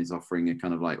keen on is offering a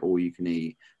kind of like all you can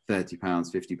eat £30,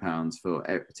 £50 for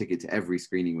a ticket to every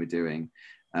screening we're doing.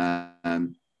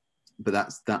 But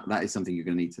that is something you're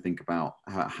going to need to think about,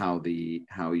 how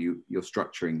you're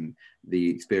structuring the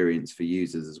experience for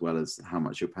users, as well as how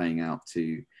much you're paying out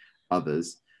to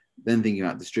others. Then thinking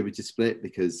about distributor split,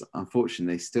 because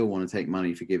unfortunately they still want to take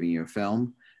money for giving you a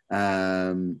film.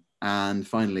 And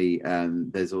finally,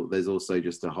 there's also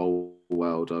just a whole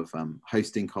world of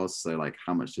hosting costs. So like,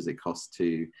 how much does it cost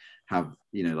to have,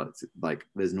 you know, like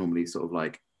there's normally sort of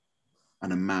like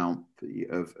an amount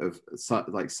of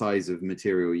like size of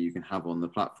material you can have on the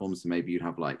platform. So maybe you'd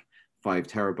have like 5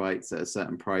 terabytes at a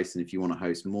certain price, and if you want to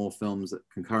host more films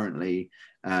concurrently,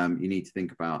 you need to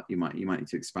think about, you might need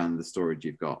to expand the storage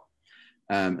you've got.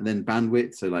 And then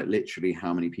bandwidth, so like literally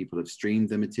how many people have streamed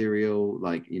the material.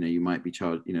 Like, you know, you might be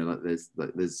charged, you know, like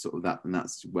there's sort of that, and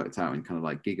that's worked out in kind of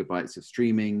like gigabytes of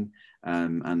streaming.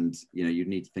 And, you know, you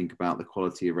need to think about the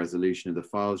quality of resolution of the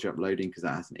files you're uploading, because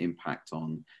that has an impact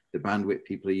on the bandwidth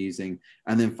people are using.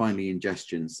 And then finally,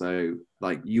 ingestion. So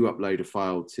like, you upload a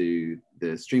file to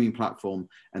the streaming platform,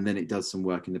 and then it does some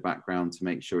work in the background to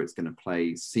make sure it's going to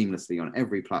play seamlessly on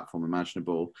every platform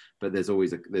imaginable. But there's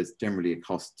generally a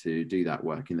cost to do that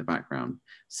work in the background.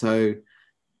 So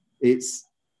it's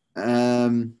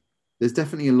there's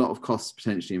definitely a lot of costs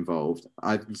potentially involved.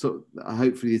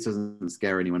 Hopefully this doesn't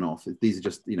scare anyone off. These are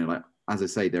just, you know, like, as I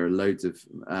say, there are loads of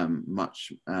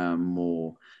much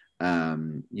more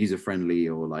user-friendly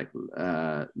or like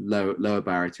lower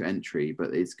barrier to entry,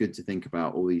 but it's good to think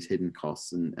about all these hidden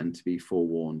costs and to be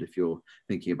forewarned if you're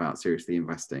thinking about seriously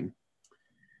investing.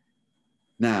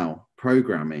 Now,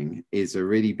 programming is a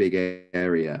really big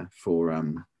area for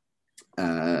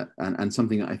and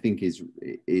something that I think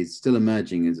is still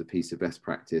emerging as a piece of best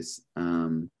practice,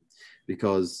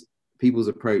 because people's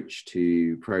approach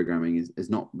to programming is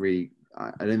not really,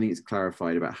 I don't think it's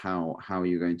clarified about how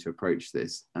you're going to approach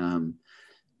this.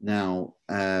 Now,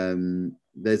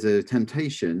 there's a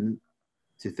temptation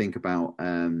to think about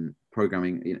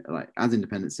programming, you know, like as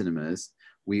independent cinemas,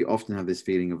 we often have this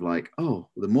feeling of like, oh,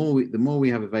 the more we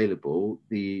have available,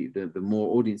 the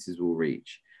more audiences will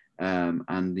reach,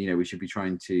 and you know, we should be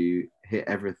trying to hit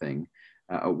everything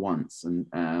at once.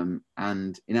 And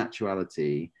in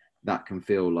actuality, that can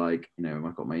feel like, you know,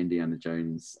 I've got my Indiana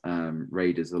Jones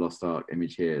Raiders of the Lost Ark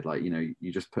image here. Like, you know,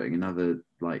 you're just putting another,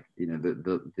 like, you know,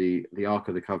 the Ark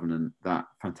of the Covenant, that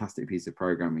fantastic piece of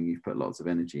programming you've put lots of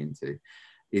energy into,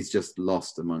 is just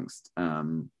lost amongst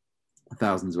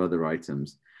thousands of other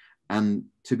items. And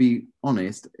to be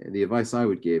honest, the advice I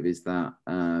would give is that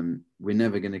we're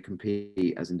never going to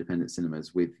compete as independent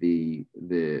cinemas with the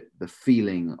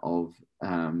feeling of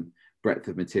breadth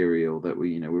of material that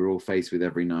we're all faced with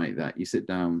every night, that you sit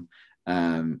down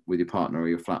with your partner or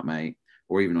your flatmate,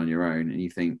 or even on your own, and you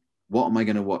think, what am I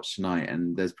going to watch tonight?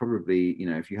 And there's probably, you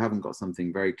know, if you haven't got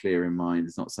something very clear in mind,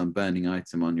 there's not some burning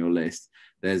item on your list,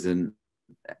 there's a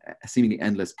seemingly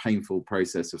endless, painful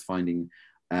process of finding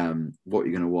what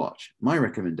you're going to watch. My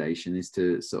recommendation is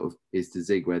to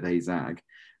zig where they zag,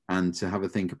 and to have a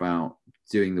think about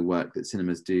doing the work that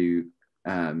cinemas do,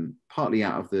 partly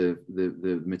out of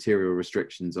the material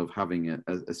restrictions of having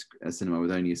a cinema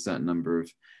with only a certain number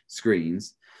of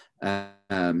screens,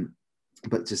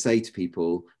 but to say to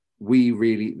people,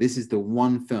 this is the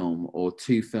one film or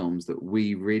two films that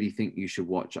we really think you should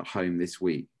watch at home this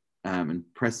week, and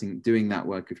doing that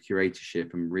work of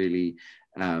curatorship, and really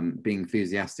being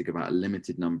enthusiastic about a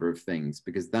limited number of things,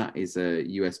 because that is a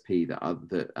USP that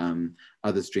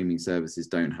other streaming services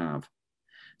don't have.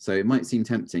 So it might seem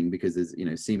tempting because there's, you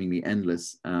know, seemingly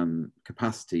endless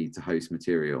capacity to host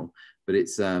material, but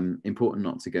it's important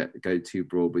not to go too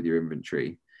broad with your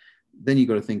inventory. Then you've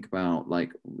got to think about,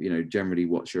 like, you know, generally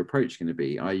what's your approach going to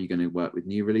be? Are you going to work with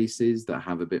new releases that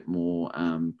have a bit more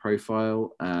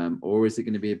profile, or is it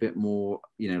going to be a bit more,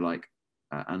 you know, like,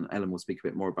 and Ellen will speak a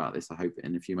bit more about this, I hope,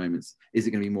 in a few moments. Is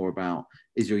it going to be more about,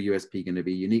 is your USP going to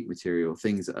be unique material,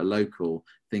 things that are local,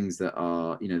 things that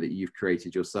are, you know, that you've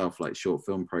created yourself, like short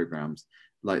film programs?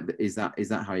 Like, is that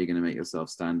how you're going to make yourself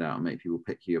stand out and make people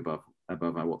pick you above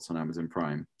what's on Amazon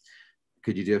Prime?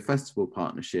 Could you do a festival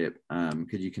partnership?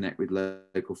 Could you connect with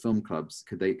local film clubs?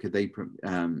 Could they,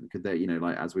 you know,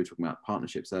 like, as we were talking about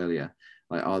partnerships earlier,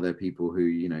 like, are there people who,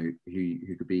 you know,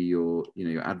 who could be your, you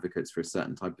know, your advocates for a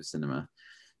certain type of cinema?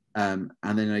 And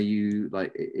then are you,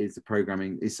 like, is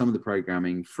some of the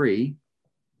programming free,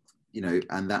 you know,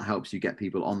 and that helps you get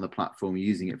people on the platform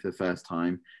using it for the first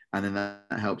time, and then that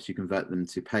helps you convert them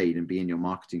to paid and be in your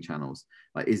marketing channels?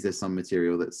 Like, is there some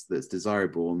material that's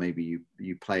desirable, or maybe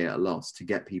you play at a loss to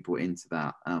get people into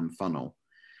that funnel?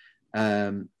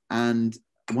 And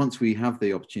once we have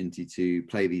the opportunity to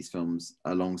play these films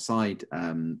alongside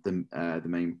an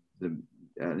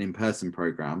in-person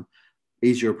program,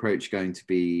 is your approach going to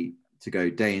be to go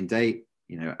day and date,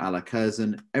 you know, a la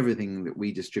Curzon? Everything that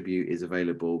we distribute is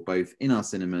available both in our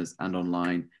cinemas and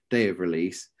online, day of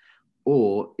release?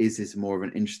 Or is this more of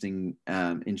an interesting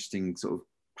sort of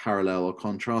parallel or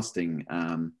contrasting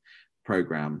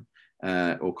program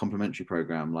or complementary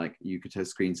program? Like you could have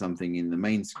screened something in the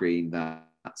main screen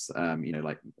that's you know,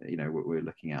 like, you know, what we're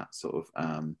looking at sort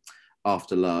of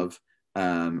After Love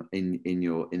in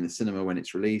the cinema when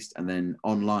it's released, and then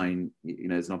online, you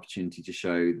know, there's an opportunity to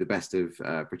show the best of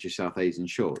British South Asian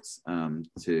shorts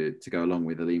to go along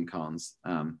with Aleem Khan's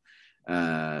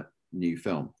new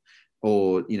film.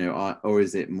 Or, you know, or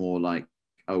is it more like,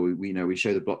 oh, we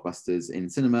show the blockbusters in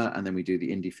cinema and then we do the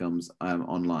indie films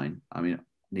online? I mean,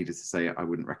 needless to say, I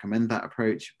wouldn't recommend that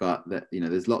approach, but that, you know,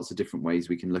 there's lots of different ways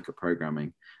we can look at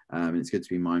programming, and it's good to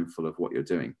be mindful of what you're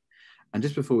doing. And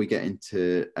just before we get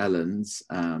into Ellen's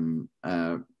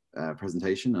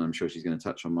presentation, and I'm sure she's going to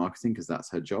touch on marketing because that's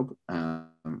her job,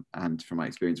 and from my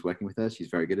experience working with her, she's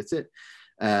very good at it.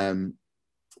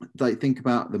 Like, think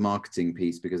about the marketing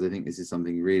piece, because I think this is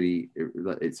something really,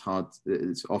 it's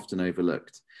often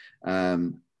overlooked.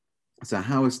 So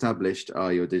how established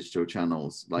are your digital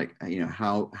channels? Like, you know,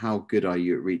 how good are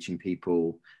you at reaching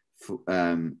people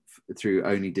through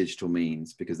only digital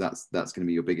means, because that's going to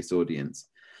be your biggest audience?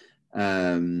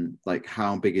 Like,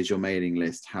 how big is your mailing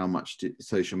list? How much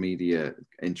social media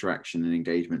interaction and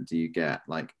engagement do you get?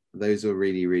 Like, those are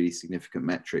really, really significant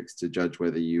metrics to judge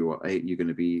whether you're going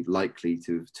to be likely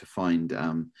to find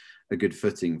a good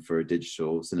footing for a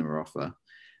digital cinema offer.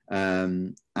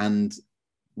 And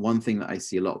one thing that I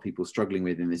see a lot of people struggling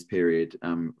with in this period,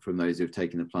 from those who have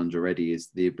taken the plunge already, is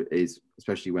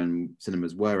especially when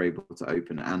cinemas were able to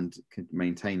open and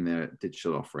maintain their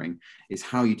digital offering, is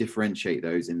how you differentiate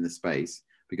those in the space.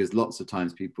 Because lots of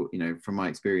times people, you know, from my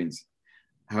experience,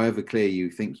 however clear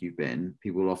you think you've been,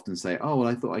 people will often say, oh, well,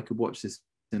 I thought I could watch this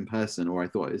in person, or I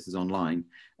thought this is online.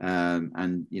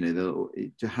 And, you know,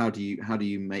 how do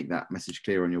you make that message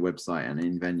clear on your website and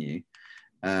in venue?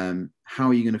 How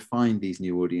are you going to find these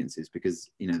new audiences? Because,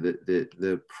 you know,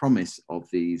 the promise of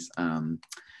these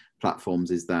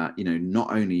platforms is that, you know,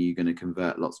 not only are you going to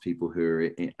convert lots of people who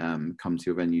are come to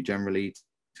your venue generally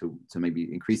to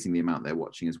maybe increasing the amount they're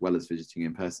watching as well as visiting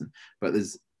in person, but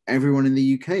there's everyone in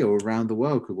the UK or around the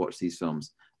world could watch these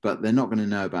films, but they're not going to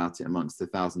know about it amongst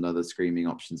 1,000 other streaming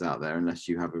options out there unless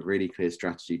you have a really clear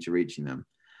strategy to reaching them.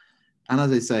 And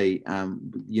as I say,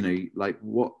 you know, like,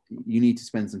 what you need to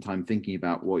spend some time thinking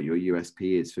about what your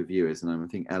USP is for viewers. And I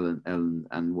think Ellen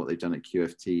and what they've done at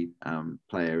QFT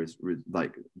Player is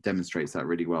like demonstrates that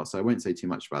really well. So I won't say too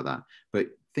much about that, but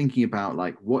thinking about,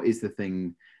 like, what is the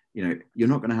thing. You know, you're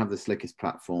not going to have the slickest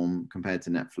platform compared to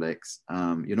Netflix.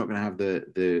 You're not going to have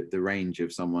the range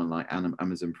of someone like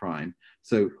Amazon Prime.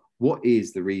 So what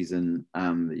is the reason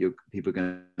that people are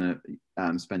going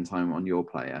to spend time on your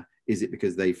player? Is it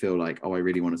because they feel like, oh, I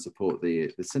really want to support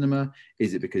the cinema?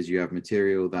 Is it because you have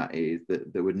material that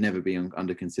would never be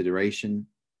under consideration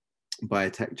by a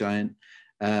tech giant?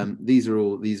 These are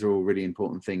all really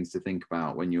important things to think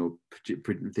about when you're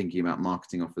thinking about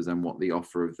marketing offers and what the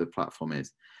offer of the platform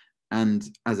is. And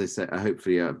as I said,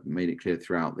 hopefully I've made it clear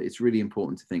throughout that it's really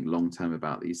important to think long term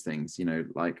about these things. You know,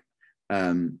 like,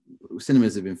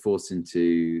 cinemas have been forced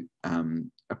into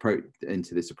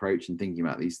this approach and thinking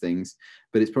about these things,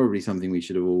 but it's probably something we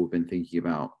should have all been thinking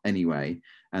about anyway.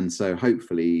 And so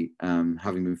hopefully,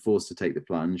 having been forced to take the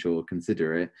plunge or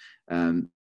consider it,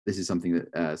 this is something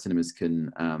that cinemas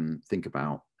can think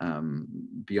about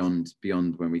beyond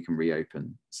when we can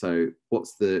reopen. So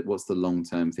what's the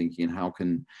long-term thinking, and how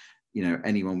can, you know,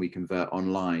 anyone we convert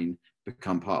online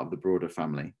become part of the broader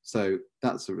family? So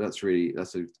that's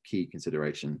a key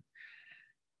consideration.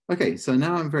 Okay, so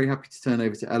now I'm very happy to turn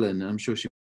over to Ellen, and I'm sure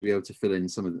she'll be able to fill in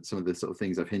some of the sort of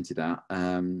things I've hinted at.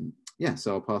 Yeah,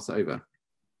 so I'll pass it over.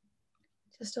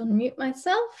 Just unmute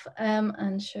myself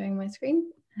and sharing my screen.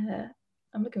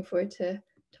 I'm looking forward to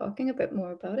talking a bit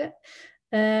more about it.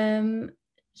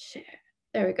 Share.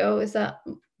 There we go. Is that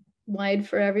wide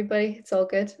for everybody? It's all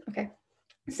good. Okay.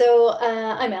 So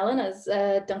I'm Ellen, as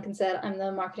Duncan said. I'm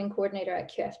the marketing coordinator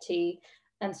at QFT.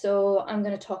 And so I'm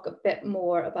going to talk a bit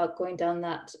more about going down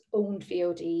that owned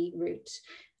VOD route.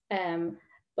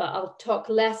 But I'll talk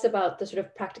less about the sort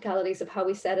of practicalities of how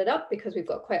we set it up, because we've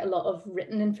got quite a lot of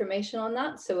written information on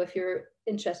that. So if you're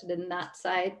interested in that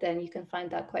side, then you can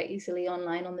find that quite easily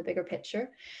online on the bigger picture.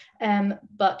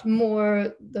 But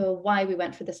more the why we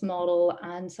went for this model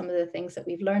and some of the things that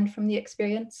we've learned from the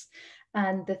experience.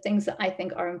 and the things that I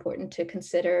think are important to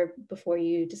consider before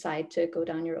you decide to go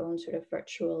down your own sort of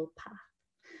virtual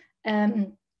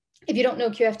path. If you don't know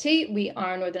QFT, we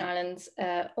are Northern Ireland's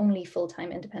only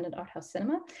full-time independent art house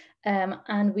cinema.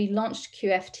 And we launched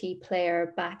QFT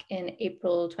Player back in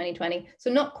April 2020.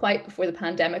 So not quite before the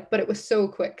pandemic, but it was so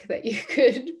quick that you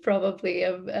could probably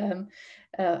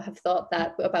have thought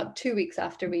that about 2 weeks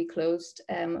after we closed,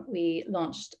 we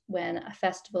launched when a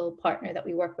festival partner that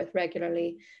we work with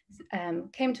regularly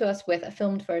came to us with a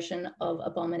filmed version of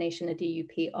Abomination, a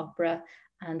DUP opera,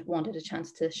 and wanted a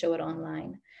chance to show it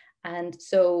online. And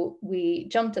so we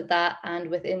jumped at that, and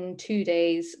within 2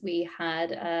 days we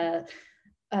had a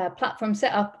platform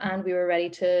set up and we were ready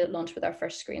to launch with our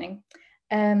first screening.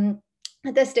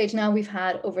 At this stage now, we've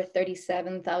had over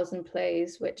 37,000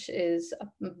 plays, which is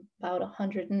about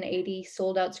 180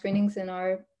 sold out screenings in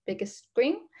our biggest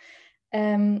screen.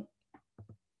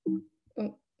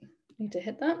 Need to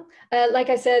hit that. Like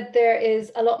I said, there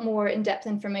is a lot more in-depth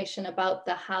information about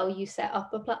how you set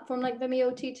up a platform like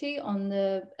Vimeo OTT on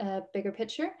the bigger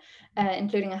picture,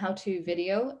 including a how-to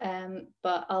video.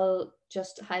 But I'll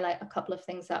just highlight a couple of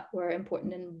things that were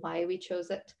important and why we chose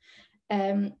it.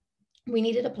 We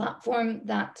needed a platform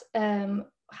that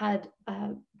had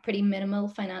pretty minimal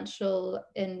financial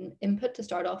input to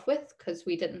start off with, because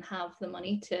we didn't have the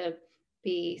money to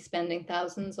be spending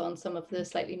thousands on some of the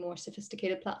slightly more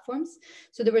sophisticated platforms.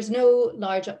 So there was no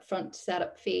large upfront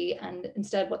setup fee, and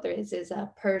instead what there is a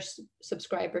per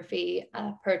subscriber fee,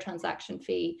 a per transaction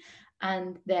fee,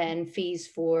 and then fees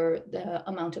for the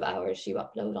amount of hours you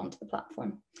upload onto the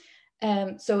platform.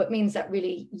 So it means that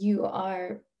really you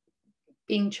are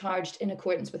being charged in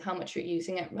accordance with how much you're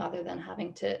using it, rather than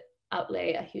having to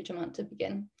outlay a huge amount to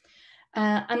begin.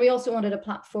 And we also wanted a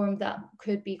platform that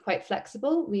could be quite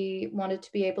flexible. We wanted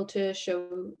to be able to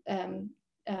show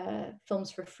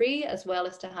films for free, as well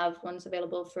as to have ones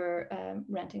available for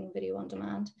renting video on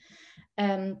demand.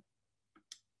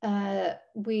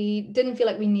 We didn't feel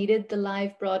like we needed the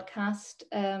live broadcast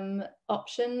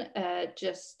option,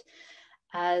 just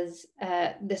as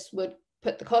this would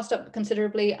put the cost up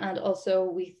considerably, and also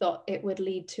we thought it would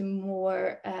lead to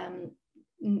more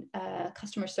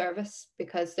customer service,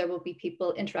 because there will be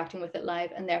people interacting with it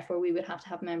live, and therefore we would have to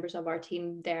have members of our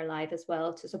team there live as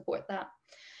well to support that.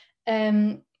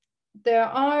 There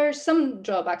are some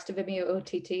drawbacks to Vimeo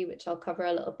OTT, which I'll cover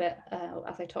a little bit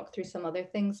as I talk through some other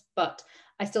things, but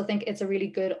I still think it's a really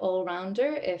good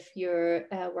all-rounder if you're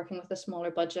working with a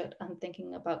smaller budget and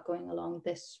thinking about going along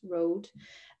this road.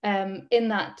 In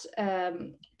that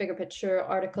bigger picture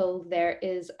article, there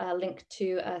is a link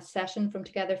to a session from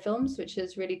Together Films, which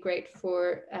is really great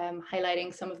for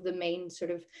highlighting some of the main sort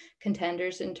of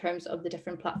contenders in terms of the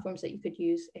different platforms that you could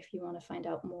use if you want to find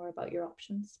out more about your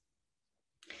options.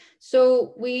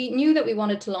 So we knew that we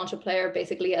wanted to launch a player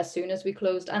basically as soon as we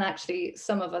closed, and actually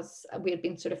some of us, we had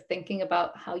been sort of thinking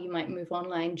about how you might move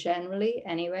online generally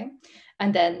anyway,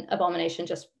 and then Abomination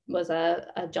just was a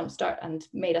jumpstart and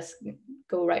made us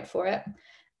go right for it.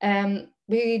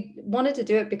 We wanted to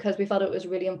do it because we felt it was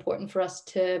really important for us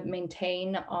to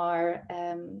maintain our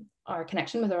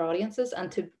connection with our audiences,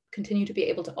 and to continue to be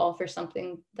able to offer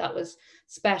something that was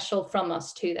special from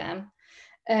us to them.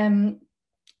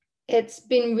 It's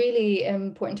been really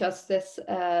important to us this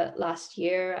last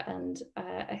year, and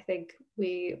I think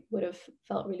we would have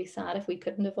felt really sad if we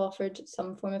couldn't have offered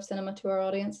some form of cinema to our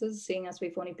audiences, seeing as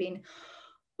we've only been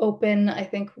open, I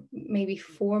think, maybe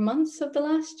 4 months of the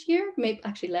last year, maybe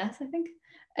actually less, I think.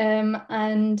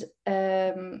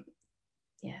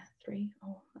 Yeah, 3.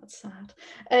 Oh, that's sad.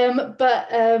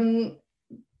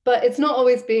 But it's not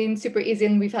always been super easy,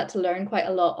 and we've had to learn quite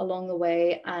a lot along the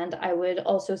way. And I would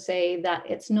also say that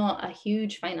it's not a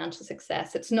huge financial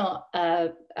success. It's not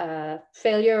a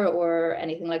failure or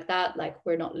anything like that. Like,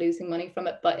 we're not losing money from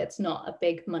it, but it's not a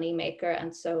big money maker.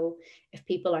 And so if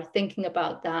people are thinking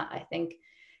about that, I think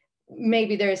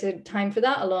maybe there's a time for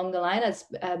that along the line as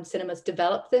cinemas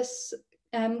develop this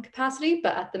capacity.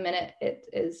 But at the minute, it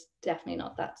is definitely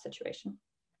not that situation.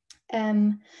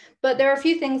 But there are a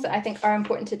few things that I think are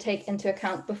important to take into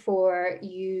account before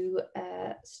you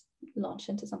launch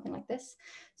into something like this.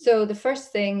 So the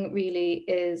first thing really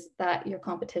is that your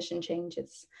competition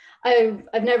changes. I've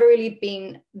never really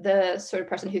been the sort of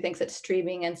person who thinks that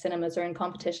streaming and cinemas are in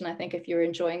competition. I think if you're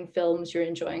enjoying films, you're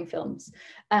enjoying films.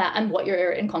 And what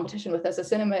you're in competition with as a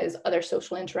cinema is other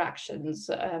social interactions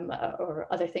or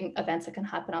other events that can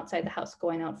happen outside the house,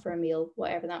 going out for a meal,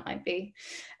 whatever that might be.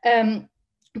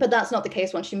 But that's not the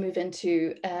case once you move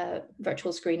into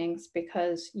virtual screenings,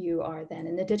 because you are then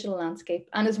in the digital landscape,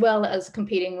 and as well as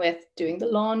competing with doing the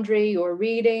laundry or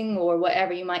reading or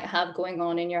whatever you might have going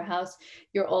on in your house,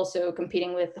 you're also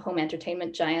competing with home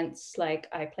entertainment giants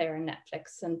like iPlayer and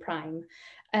Netflix and Prime,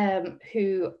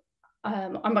 who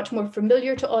are much more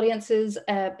familiar to audiences,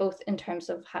 both in terms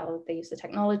of how they use the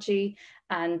technology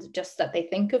and just that they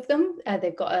think of them.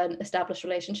 They've got an established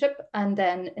relationship, and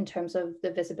then in terms of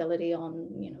the visibility on,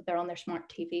 they're on their smart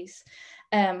TVs,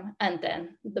 and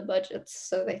then the budgets,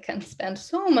 so they can spend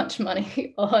so much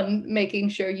money on making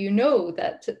sure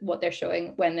that what they're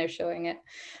showing, when they're showing it.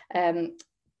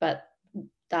 But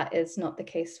that is not the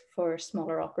case for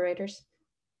smaller operators.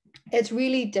 It's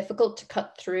really difficult to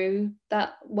cut through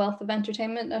that wealth of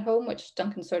entertainment at home, which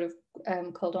Duncan sort of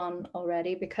called on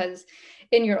already, because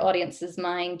in your audience's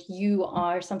mind, you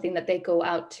are something that they go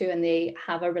out to, and they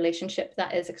have a relationship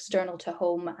that is external to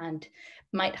home and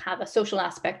might have a social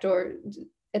aspect, or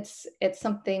it's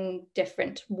something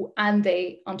different. And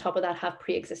they, on top of that, have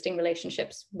pre-existing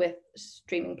relationships with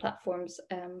streaming platforms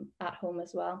at home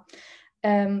as well.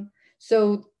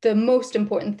 So the most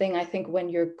important thing, I think, when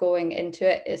you're going into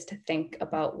it is to think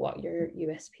about what your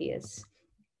USP is.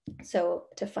 So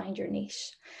to find your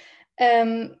niche.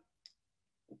 For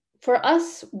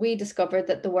us, we discovered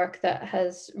that the work that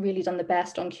has really done the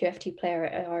best on QFT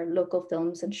Player are local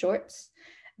films and shorts.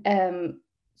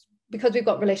 Because we've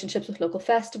got relationships with local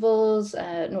festivals,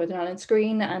 Northern Ireland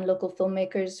Screen, and local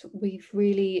filmmakers, we've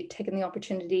really taken the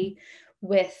opportunity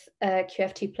with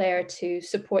QFT Player to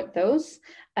support those.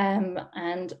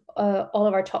 And all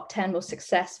of our top 10 most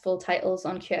successful titles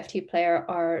on QFT Player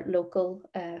are local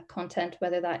content,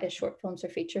 whether that is short films or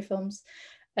feature films,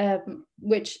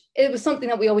 which it was something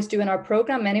that we always do in our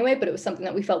program anyway, but it was something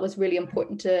that we felt was really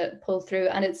important to pull through.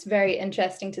 And it's very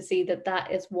interesting to see that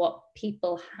that is what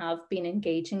people have been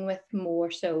engaging with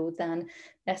more so than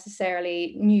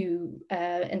necessarily new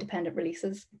independent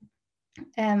releases.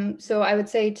 So I would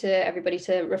say to everybody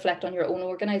to reflect on your own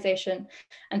organization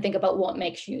and think about what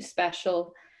makes you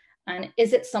special. And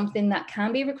is it something that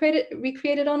can be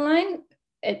recreated online?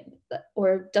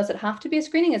 Or does it have to be a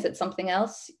screening? Is it something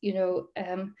else? It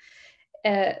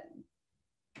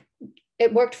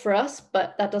worked for us,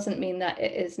 but that doesn't mean that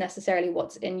it is necessarily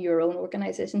what's in your own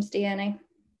organization's DNA.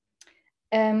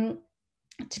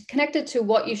 Connected to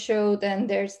what you show, then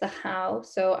there's the how.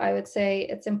 So I would say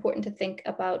it's important to think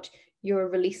about your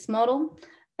release model.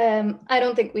 I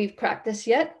don't think we've cracked this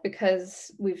yet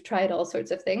because we've tried all sorts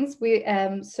of things. You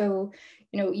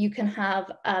can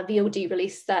have a VOD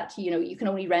release that, you can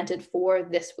only rent it for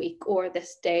this week or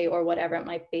this day or whatever it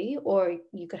might be, or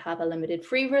you could have a limited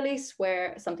free release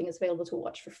where something is available to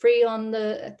watch for free on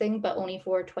the thing, but only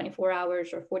for 24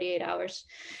 hours or 48 hours.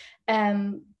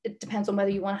 It depends on whether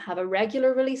you want to have a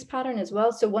regular release pattern as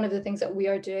well. So one of the things that we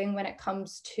are doing when it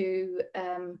comes to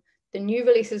the new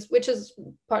releases, which is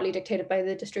partly dictated by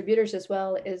the distributors as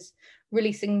well, is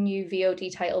releasing new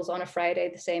VOD titles on a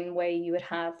Friday, the same way you would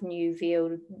have new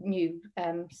films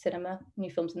in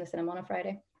the cinema on a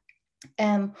Friday.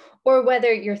 Or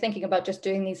whether you're thinking about just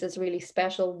doing these as really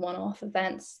special one-off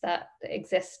events that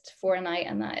exist for a night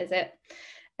and that is it,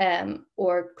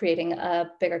 or creating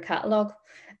a bigger catalogue.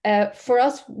 For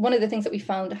us, one of the things that we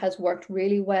found has worked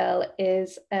really well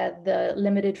is the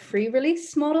limited free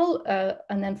release model,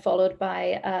 and then followed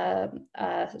by a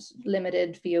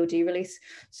limited VOD release.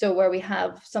 So where we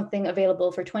have something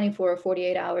available for 24 or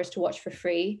 48 hours to watch for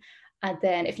free. And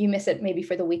then if you miss it, maybe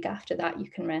for the week after that, you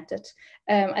can rent it.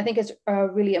 I think it's a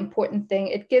really important thing.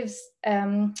 It gives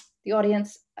the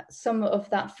audience some of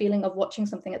that feeling of watching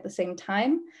something at the same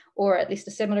time, or at least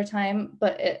a similar time,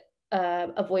 but it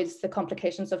avoids the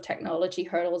complications of technology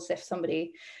hurdles if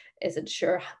somebody isn't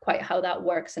sure quite how that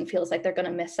works and feels like they're going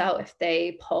to miss out if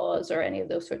they pause or any of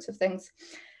those sorts of things.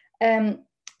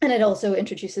 And it also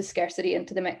introduces scarcity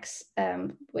into the mix,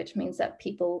 which means that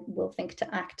people will think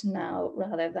to act now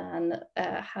rather than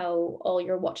how all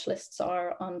your watch lists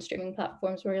are on streaming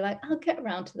platforms where you're like, I'll get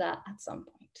around to that at some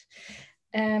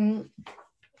point.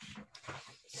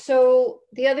 So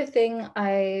the other thing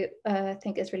I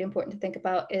think is really important to think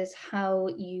about is how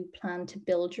you plan to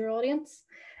build your audience.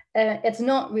 It's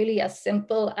not really as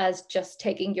simple as just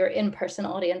taking your in-person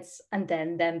audience and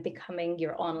then them becoming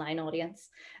your online audience.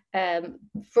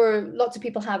 For lots of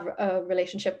people have a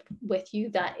relationship with you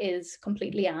that is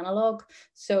completely analog.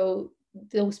 So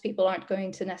those people aren't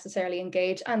going to necessarily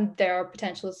engage, and there are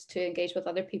potentials to engage with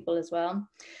other people as well.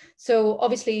 So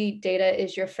obviously data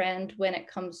is your friend when it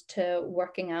comes to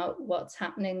working out what's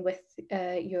happening with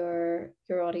your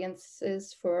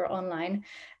audiences for online,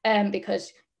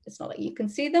 because it's not like you can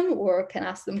see them or can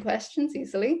ask them questions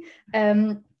easily.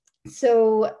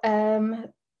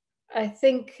 I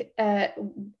think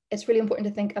it's really important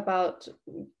to think about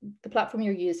the platform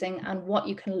you're using and what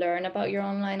you can learn about your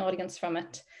online audience from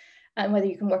it, and whether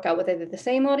you can work out whether they're the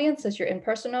same audience as your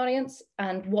in-person audience,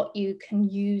 and what you can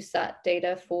use that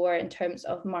data for in terms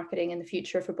of marketing in the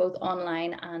future for both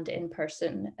online and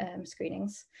in-person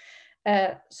screenings.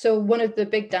 So one of the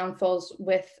big downfalls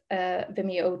with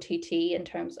Vimeo OTT in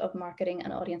terms of marketing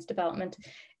and audience development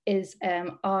is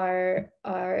our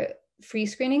free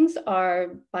screenings are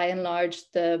by and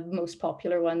large the most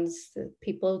popular ones.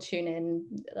 People tune in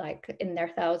like in their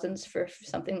thousands for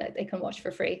something that they can watch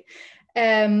for free,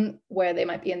 where they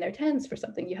might be in their tens for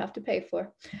something you have to pay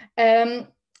for.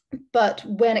 But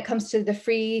when it comes to the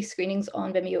free screenings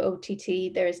on Vimeo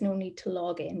OTT, there is no need to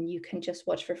log in. You can just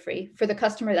watch for free. For the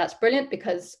customer, that's brilliant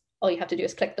because all you have to do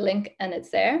is click the link and it's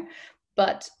there.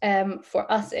 But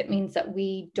for us, it means that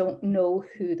we don't know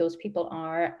who those people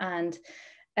are, and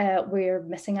we're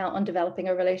missing out on developing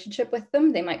a relationship with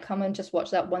them. They might come and just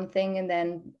watch that one thing, and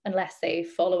then unless they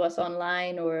follow us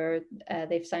online or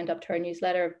they've signed up to our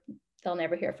newsletter, they'll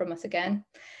never hear from us again.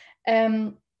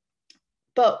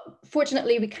 But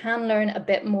fortunately, we can learn a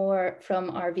bit more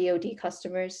from our VOD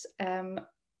customers.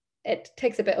 It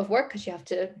takes a bit of work because you have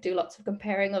to do lots of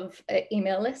comparing of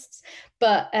email lists.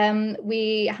 But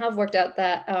we have worked out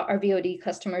that our VOD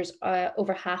customers,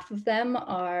 over half of them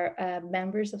are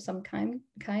members of some kind.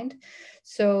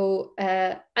 So,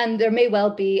 and there may well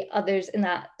be others in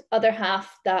that other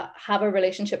half that have a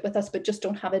relationship with us, but just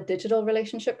don't have a digital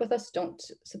relationship with us, don't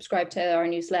subscribe to our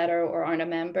newsletter or aren't a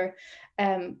member.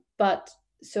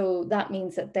 So that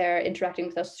means that they're interacting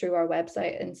with us through our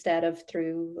website instead of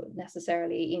through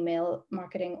necessarily email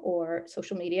marketing or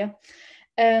social media.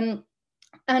 And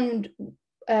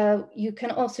you can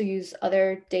also use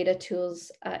other data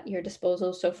tools at your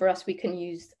disposal. So for us, we can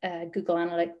use Google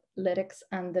Analytics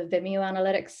and the Vimeo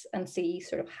Analytics and see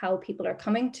sort of how people are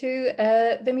coming to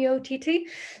Vimeo OTT.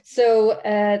 So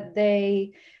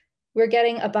we're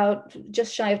getting about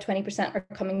just shy of 20% are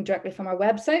coming directly from our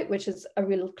website, which is a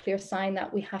real clear sign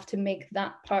that we have to make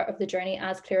that part of the journey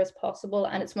as clear as possible.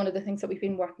 And it's one of the things that we've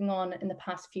been working on in the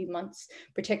past few months,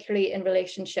 particularly in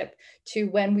relationship to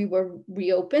when we were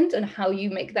reopened and how you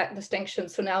make that distinction.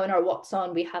 So now in our What's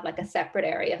On, we have like a separate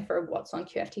area for What's On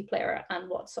QFT Player and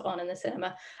What's On in the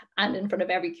cinema. And in front of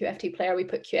every QFT player, we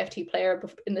put QFT Player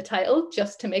in the title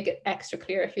just to make it extra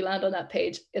clear. If you land on that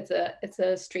page, it's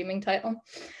a streaming title.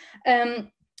 And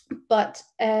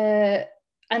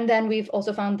then we've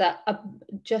also found that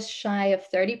just shy of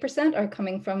 30% are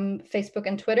coming from Facebook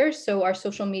and Twitter. So our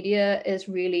social media is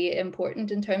really important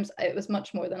in terms, it was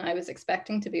much more than I was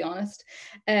expecting, to be honest.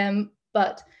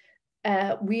 But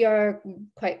we are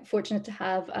quite fortunate to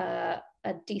have a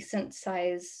decent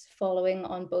size following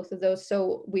on both of those.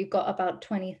 So we've got about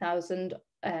 20,000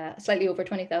 slightly over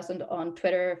 20,000 on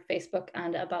Twitter, Facebook,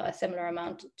 and about a similar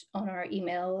amount on our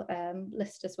email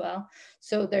list as well.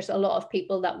 So there's a lot of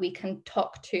people that we can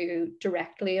talk to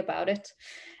directly about it.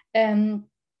 Another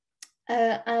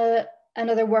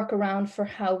workaround for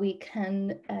how we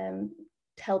can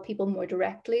tell people more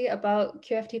directly about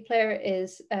QFT Player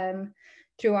is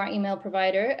through our email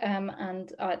provider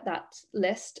and that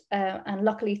list. And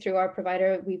luckily through our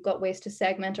provider, we've got ways to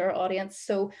segment our audience.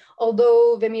 So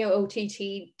although Vimeo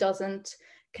OTT doesn't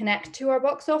connect to our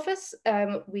box office,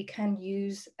 we can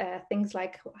use things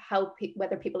like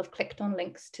whether people have clicked on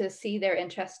links to see their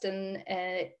interest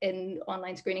in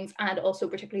online screenings, and also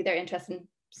particularly their interest in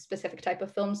specific type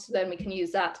of films. So then we can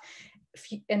use that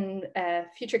in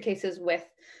future cases with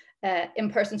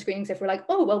in-person screenings. If we're like,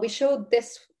 oh, well, we showed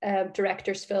this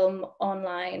director's film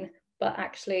online, but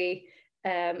actually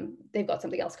they've got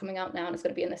something else coming out now and it's going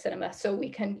to be in the cinema. So we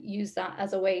can use that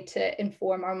as a way to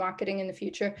inform our marketing in the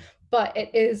future. But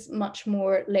it is much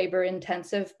more labor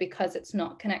intensive because it's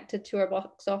not connected to our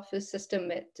box office system.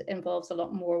 It involves a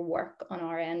lot more work on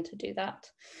our end to do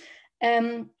that.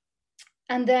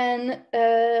 And then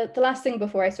the last thing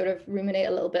before I sort of ruminate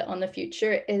a little bit on the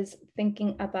future is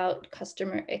thinking about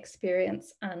customer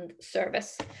experience and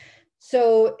service.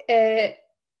 So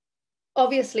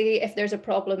obviously, if there's a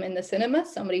problem in the cinema,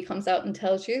 somebody comes out and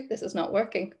tells you this is not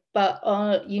working, but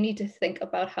you need to think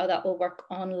about how that will work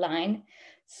online.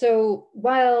 So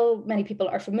while many people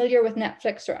are familiar with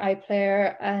Netflix or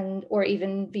iPlayer or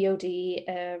even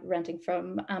VOD renting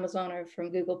from Amazon or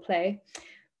from Google Play,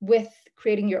 with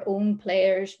creating your own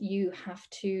players, you have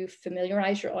to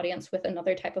familiarize your audience with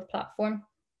another type of platform.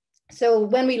 So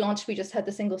when we launched, we just had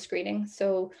the single screening.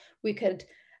 So we could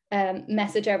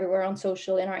message everywhere on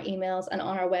social, in our emails, and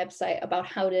on our website about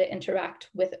how to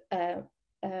interact with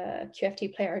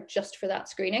QFT player just for that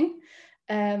screening.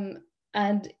 And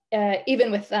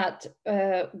even with that,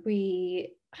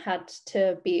 we had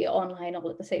to be online all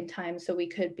at the same time, so we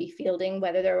could be fielding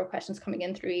whether there were questions coming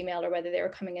in through email or whether they were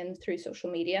coming in through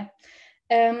social media.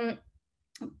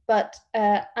 But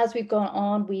as we've gone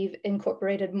on, we've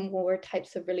incorporated more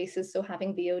types of releases, so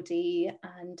having VOD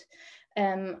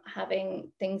and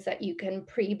having things that you can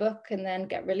pre-book and then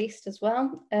get released as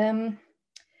well.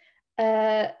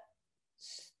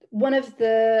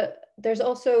 There's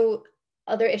also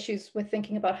other issues with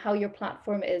thinking about how your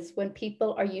platform is. When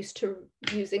people are used to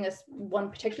using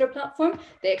one particular platform,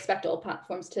 they expect all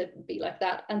platforms to be like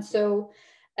that. And so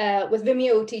with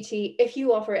Vimeo OTT, if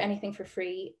you offer anything for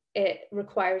free, it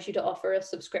requires you to offer a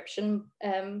subscription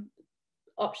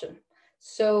option.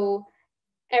 So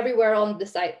everywhere on the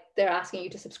site, they're asking you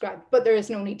to subscribe, but there is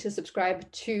no need to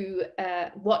subscribe to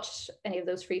watch any of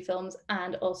those free films.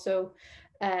 And also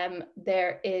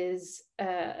there is,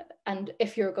 and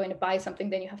if you're going to buy something,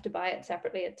 then you have to buy it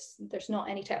separately. There's not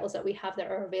any titles that we have that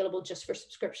are available just for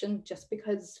subscription, just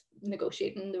because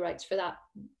negotiating the rights for that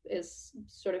is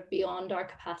sort of beyond our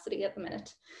capacity at the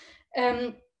minute.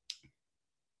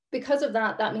 Because of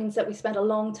that, that means that we spent a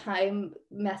long time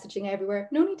messaging everywhere,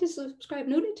 no need to subscribe,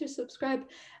 no need to subscribe.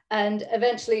 And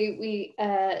eventually we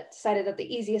decided that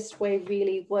the easiest way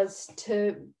really was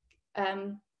to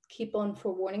keep on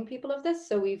forewarning people of this.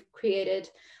 So we've created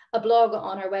a blog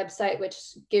on our website, which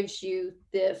gives you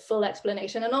the full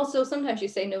explanation. And also sometimes you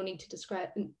say no need to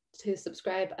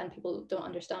subscribe and people don't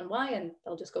understand why, and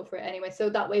they'll just go for it anyway. So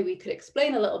that way we could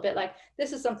explain a little bit like,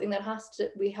 this is something that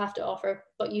we have to offer,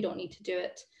 but you don't need to do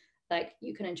it. Like,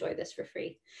 you can enjoy this for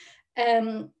free.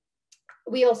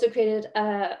 We also created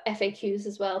FAQs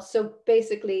as well. So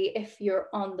basically, if you're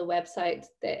on the website,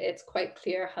 it's quite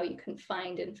clear how you can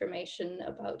find information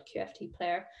about QFT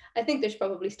Player. I think there's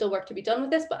probably still work to be done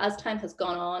with this, but as time has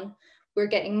gone on, we're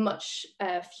getting much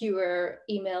fewer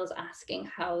emails asking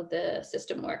how the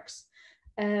system works.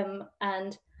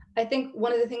 And I think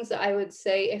one of the things that I would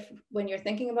say when you're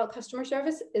thinking about customer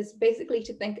service is basically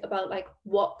to think about like,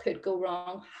 what could go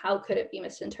wrong? How could it be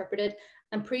misinterpreted?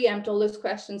 And preempt all those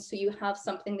questions so you have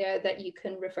something there that you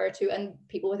can refer to and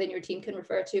people within your team can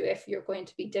refer to if you're going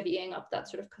to be divvying up that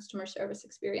sort of customer service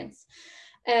experience.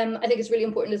 I think it's really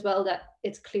important as well that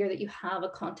it's clear that you have a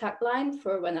contact line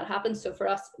for when that happens. So for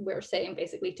us, we're saying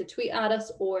basically to tweet at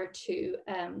us or to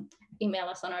email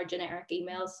us on our generic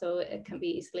emails so it can be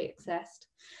easily accessed.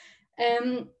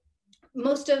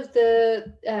 Most of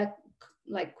the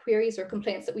like queries or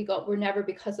complaints that we got were never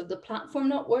because of the platform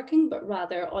not working, but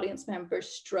rather audience members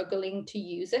struggling to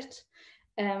use it.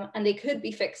 And they could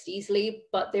be fixed easily,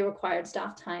 but they required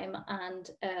staff time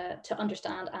and to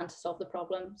understand and to solve the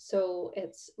problem. So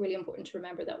it's really important to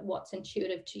remember that what's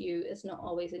intuitive to you is not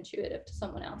always intuitive to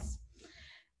someone else.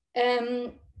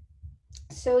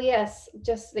 So yes,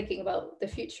 just thinking about the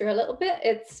future a little bit,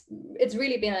 it's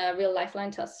really been a real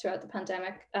lifeline to us throughout the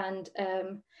pandemic, and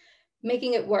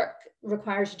making it work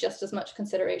requires just as much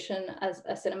consideration as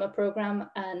a cinema program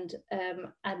and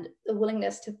a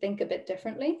willingness to think a bit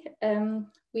differently.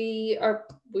 We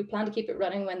plan to keep it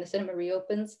running when the cinema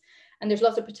reopens, and there's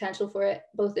lots of potential for it,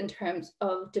 both in terms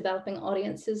of developing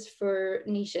audiences for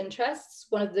niche interests.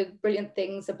 One of the brilliant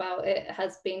things about it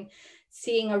has been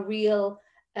seeing a real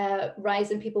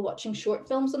rise in people watching short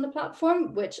films on the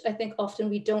platform, which I think often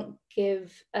we don't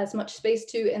give as much space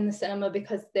to in the cinema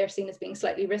because they're seen as being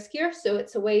slightly riskier. So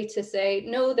it's a way to say,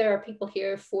 no, there are people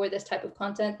here for this type of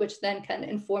content, which then can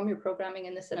inform your programming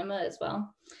in the cinema as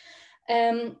well.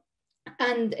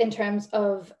 And in terms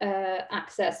of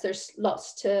access, there's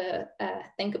lots to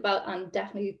think about, and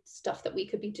definitely stuff that we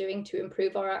could be doing to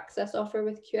improve our access offer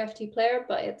with QFT Player,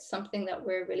 but it's something that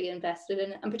we're really invested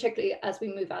in, and particularly as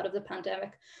we move out of the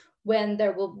pandemic, when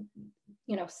there will,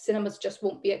 cinemas just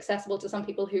won't be accessible to some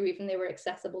people who even they were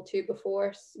accessible to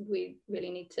before. So we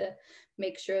really need to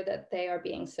make sure that they are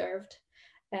being served.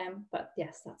 But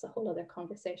yes, that's a whole other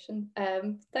conversation.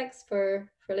 Thanks for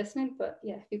listening, but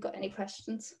yeah, if you've got any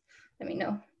questions, let me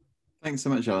know. Thanks so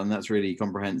much, Ellen. That's really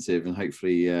comprehensive, and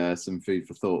hopefully some food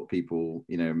for thought. People,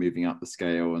 moving up the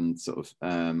scale, and sort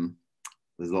of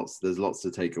there's lots to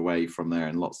take away from there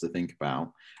and lots to think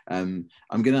about. I'm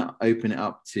going to open it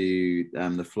up to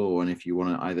the floor, and if you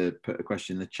want to either put a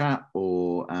question in the chat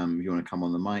or if you want to come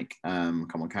on the mic, come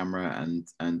on camera,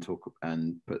 and talk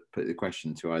and put the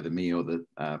question to either me or the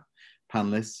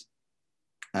panelists.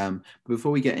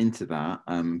 Before we get into that,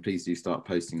 please do start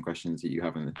posting questions that you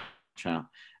have in the chat,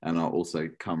 and I'll also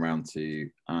come around to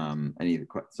some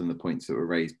of the points that were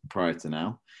raised prior to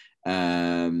now.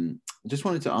 I just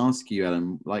wanted to ask you,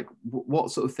 Ellen, like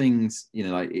what sort of things,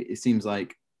 like it seems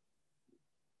like,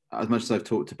 as much as I've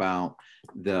talked about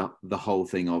the whole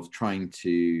thing of trying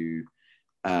to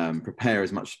prepare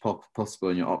as much as possible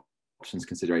in your options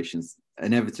considerations,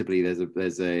 inevitably there's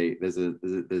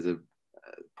a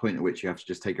point at which you have to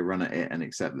just take a run at it and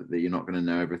accept that you're not going to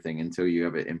know everything until you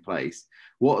have it in place.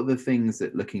 What are the things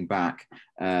that, looking back,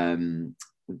 that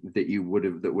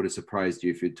would have surprised you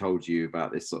if you'd told you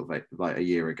about this sort of like a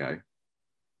year ago?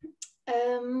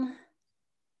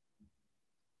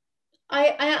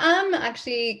 I am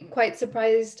actually quite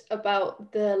surprised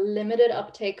about the limited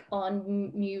uptake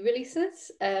on new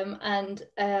releases, and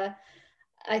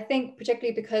I think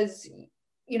particularly because,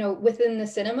 within the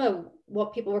cinema,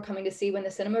 what people were coming to see when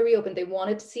the cinema reopened, they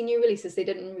wanted to see new releases. They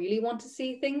didn't really want to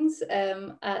see things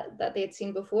that they had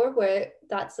seen before, where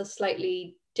that's a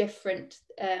slightly different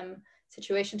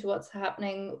situation to what's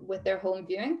happening with their home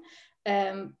viewing.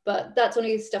 But that's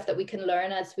only stuff that we can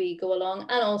learn as we go along.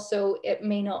 And also, it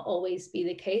may not always be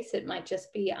the case. It might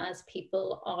just be as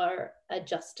people are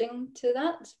adjusting to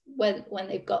that when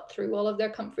they've got through all of their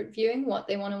comfort viewing, what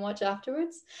they want to watch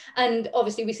afterwards. And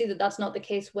obviously, we see that that's not the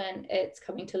case when it's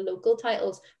coming to local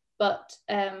titles. But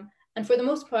and for the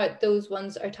most part, those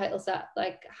ones are titles that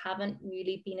haven't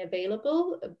really been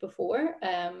available before,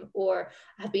 or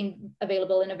have been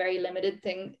available in a very limited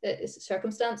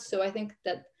circumstance. So I think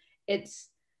that it's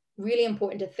really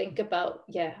important to think about,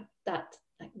 that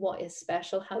what is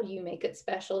special? How do you make it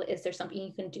special? Is there something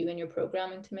you can do in your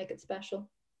programming to make it special?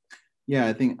 Yeah,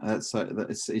 I think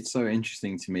it's so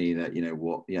interesting to me that,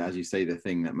 as you say, the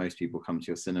thing that most people come to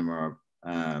your cinema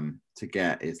to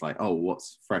get is like, oh,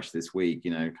 what's fresh this week?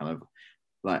 Kind of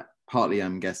like, partly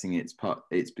I'm guessing it's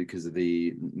because of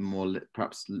the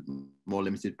perhaps more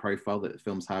limited profile that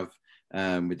films have,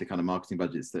 with the kind of marketing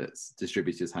budgets that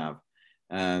distributors have.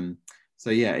 So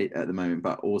yeah, at the moment,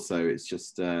 but also it's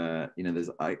just there's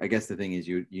I guess the thing is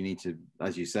you need to,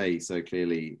 as you say so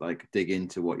clearly, dig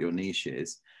into what your niche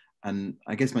is. And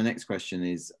I guess my next question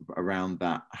is around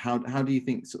that. How do you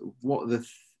think,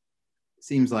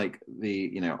 seems like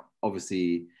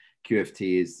obviously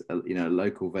QFT is a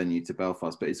local venue to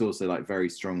Belfast, but it's also very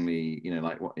strongly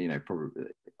probably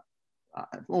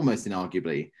almost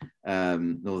inarguably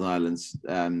Northern Ireland's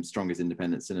strongest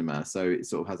independent cinema, so it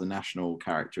sort of has a national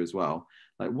character as well.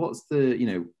 What's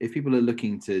the if people are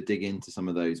looking to dig into some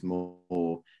of those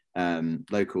more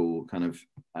local kind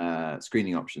of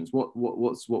screening options, what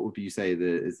would you say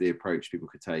is the approach people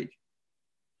could take?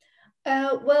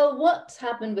 Well, what's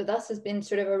happened with us has been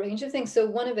sort of a range of things. So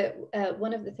one of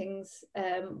the things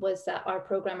was that our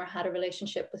programmer had a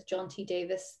relationship with John T.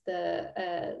 Davis,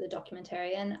 the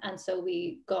documentarian, and so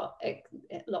we got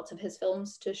lots of his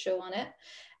films to show on it.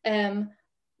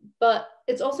 But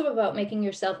it's also about making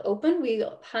yourself open. We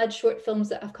had short films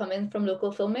that have come in from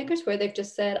local filmmakers where they've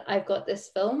just said, I've got this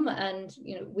film, and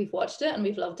we've watched it and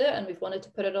we've loved it and we've wanted to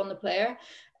put it on the player.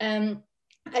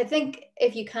 I think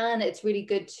if you can, it's really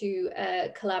good to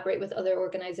collaborate with other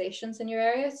organizations in your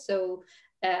area. So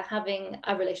having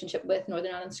a relationship with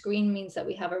Northern Ireland Screen means that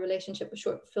we have a relationship with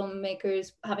short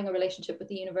filmmakers, having a relationship with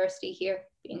the university here,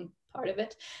 being part of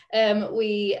it.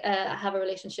 We have a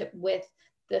relationship with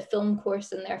the film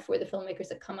course, and therefore the filmmakers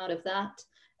that come out of that.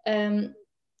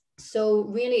 So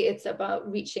really it's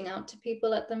about reaching out to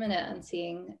people at the minute and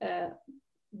seeing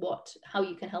how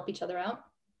you can help each other out.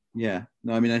 Yeah,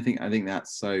 no, I mean, I think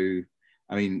that's so.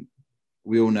 I mean,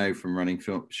 we all know from running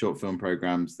short film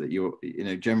programs that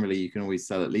generally you can always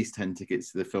sell at least 10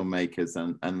 tickets to the filmmakers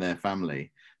and their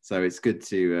family. So it's good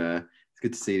to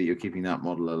see that you're keeping that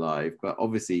model alive. But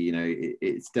obviously,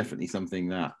 it's definitely something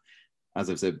that, as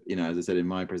I've said, as I said in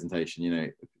my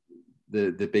presentation,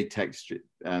 the big tech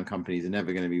companies are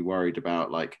never going to be worried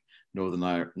about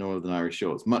Northern Irish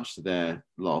shorts, much to their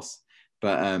loss.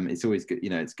 But it's always good,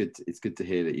 it's good to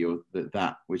hear that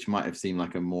that which might have seemed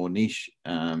like a more niche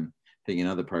thing in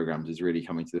other programs is really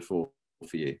coming to the fore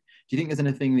for you. Do you think there's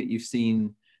anything that you've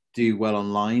seen do well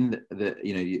online that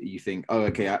you think, oh,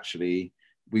 okay, actually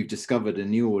we've discovered a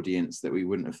new audience that we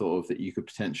wouldn't have thought of, that you could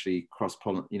potentially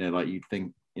cross-pollinate, you'd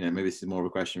think, maybe this is more of a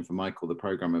question for Michael, the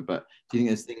programmer, but do you think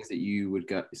there's things that you would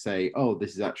say, oh,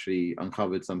 this has actually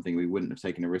uncovered something we wouldn't have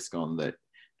taken a risk on, that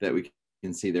we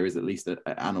can see there is at least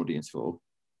an audience for?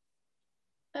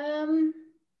 I'm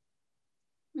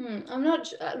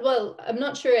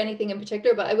not sure anything in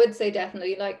particular, but I would say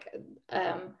definitely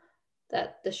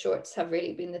that the shorts have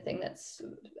really been the thing that's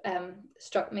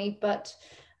struck me. But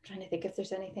I'm trying to think if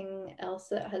there's anything else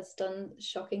that has done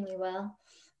shockingly well.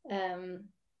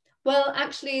 Well,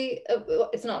 actually,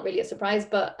 it's not really a surprise,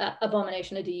 but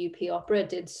Abomination, a DUP opera,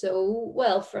 did so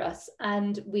well for us.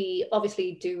 And we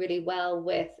obviously do really well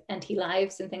with NT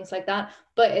Lives and things like that.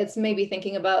 But it's maybe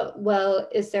thinking about, well,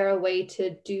 is there a way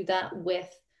to do that with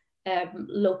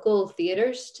local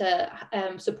theatres to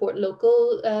support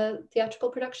local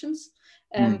theatrical productions?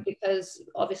 Because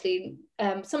obviously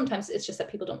sometimes it's just that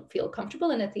people don't feel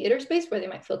comfortable in a theater space where they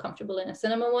might feel comfortable in a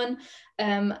cinema one.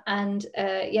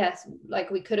 Yes, like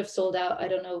we could have sold out, I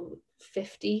don't know,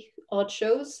 50 odd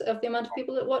shows of the amount of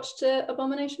people that watched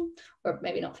Abomination, or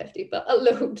maybe not 50, but a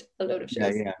load of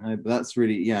shows. Yeah, no, but that's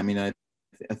really, yeah, I mean, I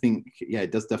think, yeah,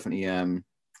 it does definitely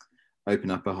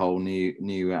open up a whole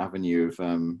new avenue of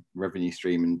revenue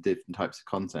stream and different types of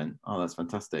content. Oh, that's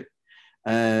fantastic.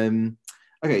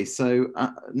 Okay, so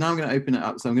now I'm going to open it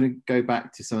up. So I'm going to go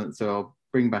back to some, so I'll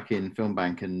bring back in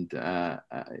Filmbank and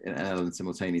Ellen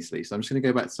simultaneously. So I'm just going to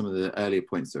go back to some of the earlier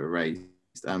points that were raised.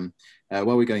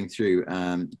 While we're going through,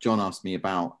 John asked me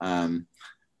about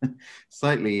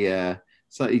slightly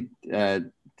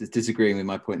disagreeing with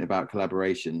my point about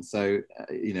collaboration. So,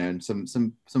 you know, and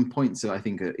some points that I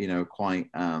think are, you know, quite,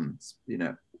 you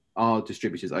know, are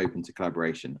distributors open to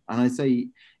collaboration? And I say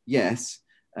yes.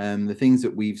 The things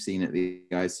that we've seen at the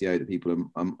ICO, that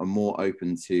people are more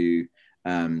open to, you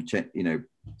know,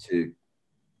 to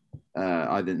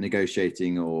either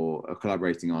negotiating or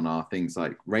collaborating on are things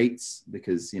like rates,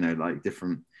 because, you know, like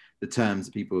the terms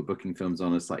that people are booking films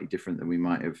on are slightly different than we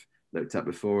might have looked at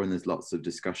before, and there's lots of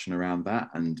discussion around that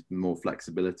and more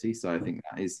flexibility. So I think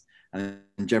that is, and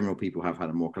in general, people have had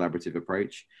a more collaborative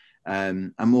approach.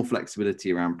 And more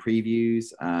flexibility around previews.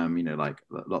 You know, like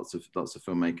lots of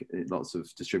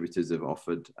distributors have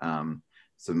offered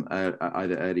some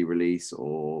either early release,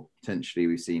 or potentially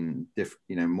we've seen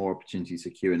you know, more opportunities for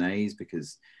Q&As,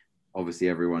 because obviously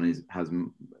everyone has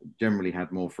generally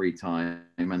had more free time,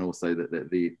 and also that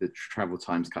the travel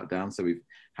time's cut down. So we've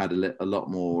had a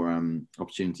lot more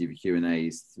opportunity for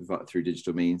Q&As through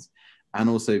digital means. And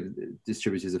also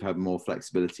distributors have had more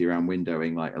flexibility around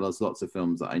windowing. Like there's lots of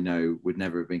films that I know would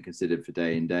never have been considered for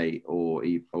day and date or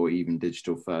even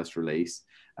digital first release.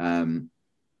 So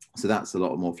that's a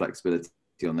lot more flexibility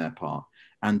on their part.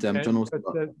 And John also...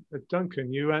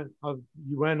 Duncan, you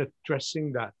weren't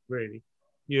addressing that really.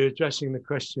 You're addressing the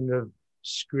question of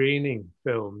screening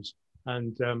films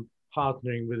and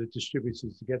partnering with the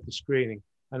distributors to get the screening.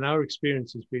 And our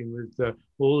experience has been with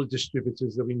all the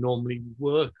distributors that we normally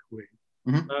work with,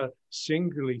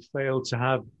 singularly failed to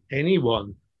have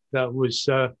anyone that was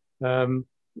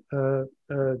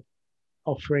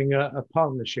offering a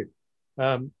partnership.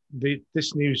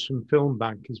 This news from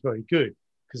Filmbank is very good,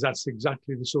 because that's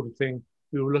exactly the sort of thing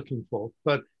we were looking for.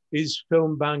 But is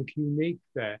Filmbank unique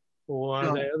there, or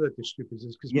are there other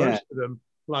distributors? Because most of them,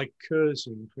 like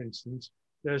Curzon, for instance,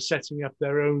 they're setting up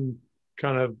their own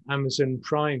kind of Amazon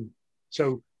Prime.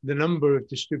 So the number of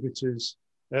distributors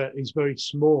is very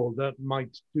small that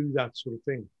might do that sort of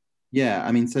thing. Yeah,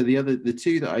 I mean, so the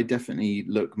two that I definitely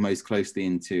look most closely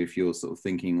into, if you're sort of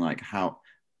thinking like how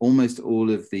almost all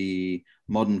of the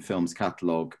modern films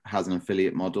catalog has an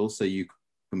affiliate model, so you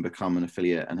can become an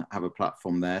affiliate and have a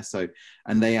platform there. So,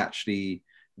 and they actually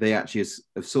have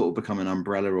sort of become an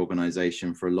umbrella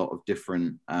organization for a lot of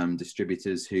different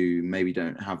distributors who maybe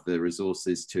don't have the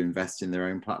resources to invest in their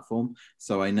own platform.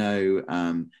 So I know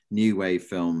New Wave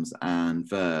Films and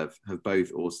Verve have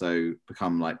both also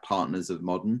become like partners of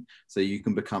Modern. So you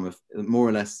can become more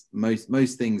or less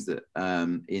most things that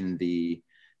in the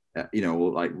you know,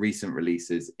 or like recent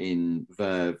releases in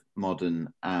Verve,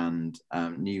 Modern, and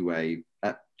New Wave.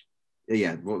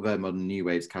 Verve, Modern, New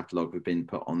Wave's catalog have been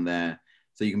put on there.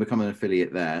 So you can become an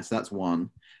affiliate there. So that's one.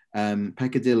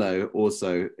 Peccadillo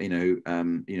also, you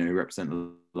know, represent a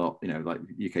lot, you know, like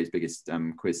UK's biggest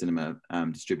queer cinema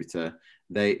distributor.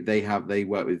 They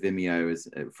work with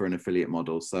Vimeo for an affiliate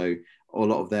model. So a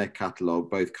lot of their catalog,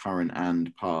 both current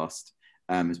and past,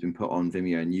 has been put on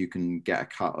Vimeo, and you can get a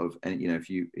cut of, and you know, if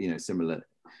you know, similar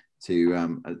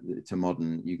to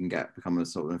Modern, you can become a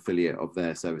sort of an affiliate of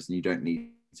their service, and you don't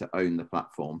need to own the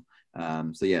platform.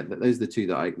 So yeah, those are the two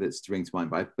that spring to mind,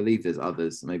 but I believe there's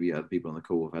others, maybe other people on the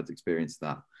call have had experience of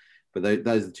that, but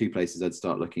those are the two places I'd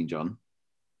start looking, John.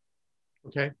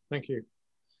 Okay, thank you.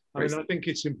 I mean, I think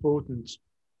it's important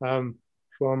I'm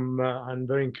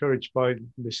very encouraged by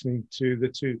listening to the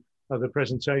two other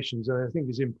presentations, and I think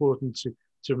it's important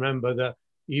to remember that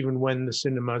even when the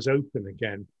cinemas open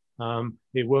again,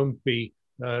 it won't be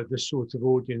the sort of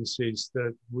audiences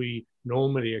that we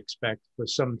normally expect for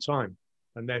some time.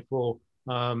 And therefore,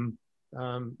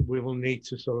 we will need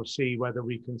to sort of see whether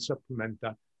we can supplement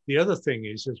that. The other thing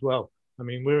is as well, I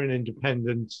mean, we're an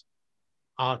independent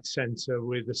art centre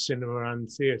with a cinema and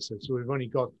theatre. So we've only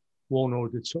got one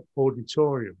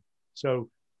auditorium. So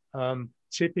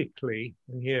typically,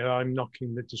 and here I'm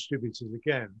knocking the distributors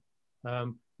again,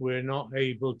 we're not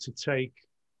able to take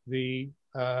the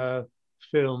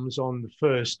films on the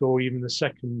first or even the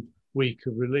second week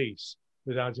of release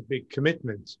without a big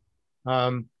commitment.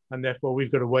 And therefore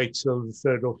we've got to wait till the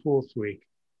third or fourth week.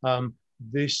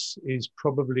 This is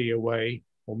probably a way,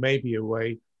 or maybe a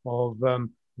way, of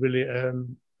really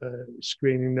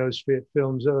screening those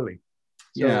films early.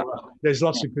 So Yeah, there's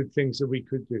lots of good things that we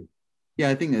could do. yeah,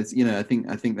 I think that's, I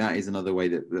think that is another way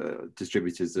that the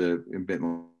distributors are a bit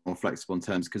more flexible in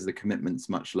terms, because the commitment's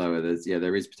much lower.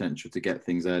 There is potential to get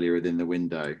things earlier within the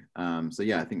window. So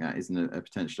yeah, I think that isn't a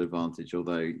potential advantage.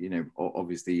 Although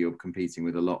obviously you're competing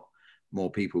with a lot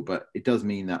more people, but it does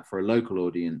mean that for a local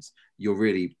audience, you're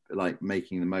really like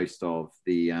making the most of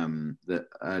the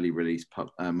early release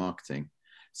marketing.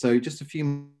 So just a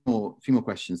few more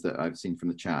questions that I've seen from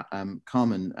the chat.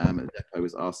 Carmen at Depot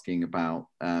was asking about,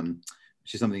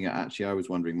 which is something that actually I was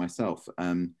wondering myself.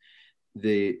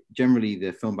 Generally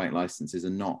the Film Bank licenses are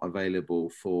not available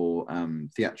for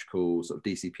theatrical sort of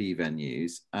DCP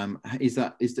venues. Is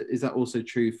that also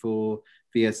true for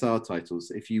VSR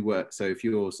titles? If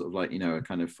you're sort of like a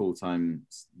kind of full-time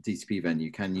DCP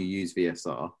venue, can you use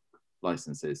VSR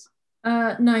licenses?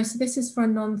 No, so this is for a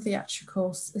non-theatrical.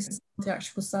 This is a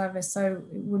theatrical service, so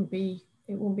it wouldn't be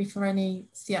for any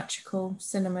theatrical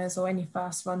cinemas or any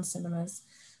first-run cinemas.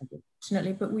 Okay.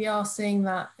 Fortunately, but we are seeing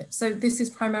that. So this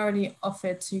is primarily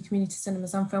offered to community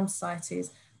cinemas and film societies,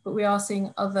 but we are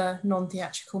seeing other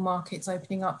non-theatrical markets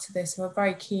opening up to this who are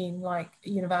very keen, like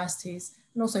universities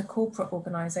and also corporate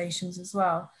organisations as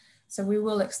well. So we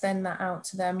will extend that out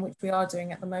to them, which we are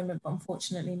doing at the moment, but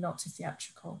unfortunately not to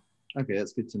theatrical. Okay,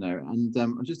 that's good to know. And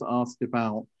I'll just ask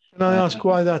about... Can I ask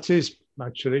why that is,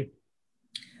 actually?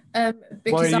 Why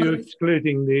are you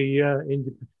excluding the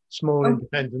small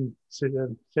independent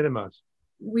cinemas?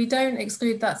 We don't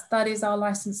exclude that. That is our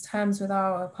license terms with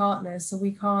our partners. So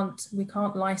we can't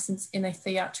license in a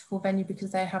theatrical venue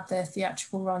because they have their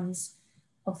theatrical runs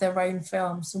of their own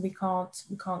films. So we can't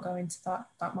go into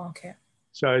that market.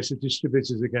 So it's the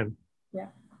distributors again. Yeah.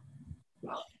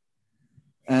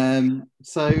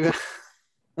 So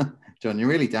John, you're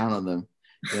really down on them.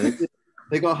 Yeah,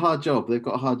 they've got a hard job.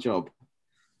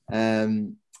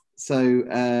 So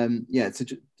I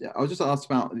was just asked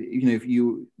about,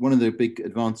 one of the big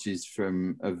advantages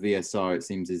of VSR, it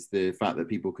seems, is the fact that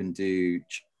people can do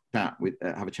chat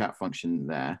have a chat function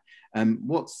there.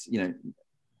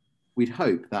 We'd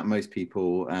hope that most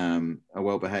people are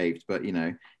well behaved, but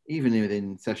even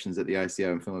within sessions at the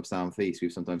ICO and Film of South East,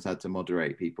 we've sometimes had to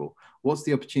moderate people. What's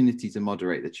the opportunity to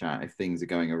moderate the chat if things are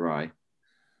going awry?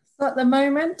 So at the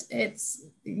moment,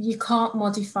 you can't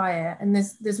modify it, and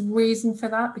there's reason for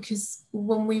that, because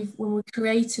when we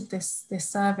created this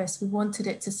service, we wanted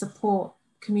it to support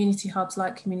community hubs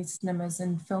like community cinemas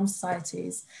and film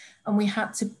societies, and we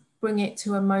had to bring it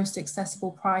to a most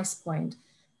accessible price point.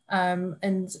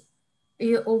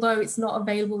 Although it's not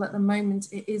available at the moment,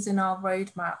 it is in our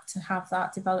roadmap to have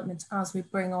that development as we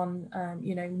bring on,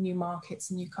 new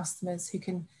markets and new customers who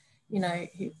can,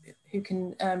 who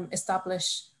can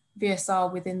establish VSR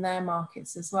within their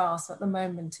markets as well. So at the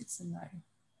moment, it's a no.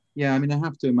 Yeah, I mean, I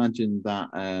have to imagine that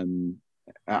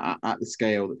at the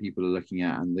scale that people are looking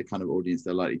at and the kind of audience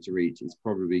they're likely to reach, it's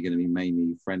probably going to be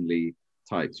mainly friendly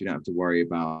types. You don't have to worry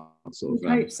about sort of.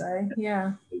 I hope so.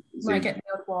 Yeah, might get the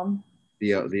odd one.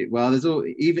 Well, there's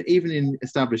even in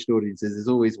established audiences, there's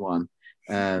always one.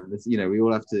 We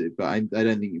all have to, but I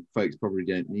don't think folks probably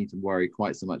don't need to worry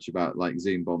quite so much about like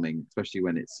Zoom bombing, especially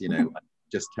when it's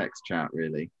just text chat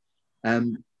really.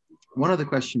 One other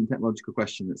technological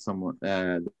question that someone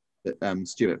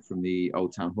Stuart from the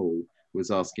Old Town Hall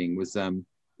was asking was, sorry,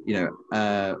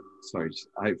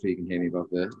 hopefully you can hear me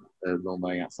above the lawn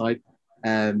mowing outside.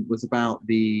 Was about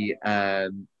the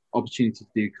opportunity to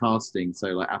do casting, so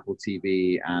like Apple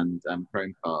TV and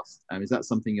Chromecast. Is that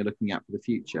something you're looking at for the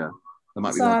future? That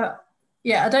might be one.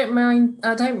 Yeah, I don't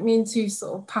mean to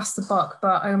sort of pass the buck,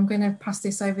 but I'm going to pass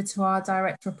this over to our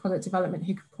Director of Product Development,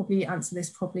 who could probably answer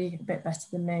this probably a bit better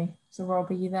than me. So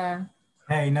Rob, are you there?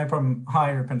 Hey, no problem.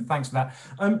 Hi, Rupinder. Thanks for that.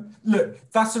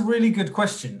 Look, that's a really good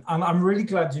question, and I'm really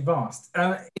glad you've asked.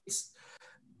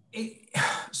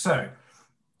 So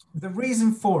the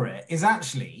reason for it is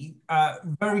actually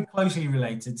very closely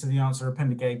related to the answer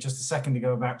Rupinder gave just a second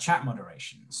ago about chat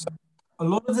moderation. So a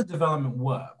lot of the development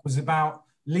work was about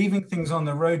leaving things on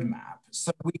the roadmap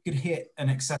so we could hit an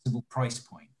accessible price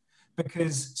point,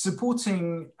 because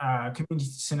supporting community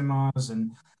cinemas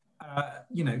and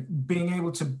you know, being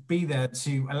able to be there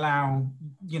to allow,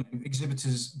 you know,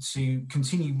 exhibitors to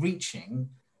continue reaching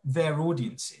their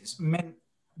audiences meant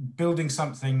building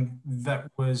something that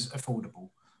was affordable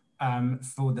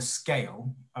for the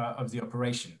scale of the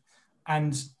operation.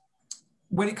 And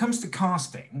when it comes to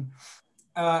casting,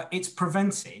 it's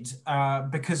prevented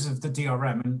because of the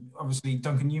DRM. And obviously,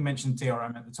 Duncan, you mentioned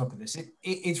DRM at the top of this.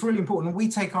 It's really important. We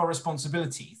take our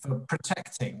responsibility for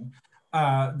protecting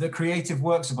the creative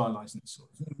works of our licensors.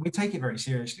 We take it very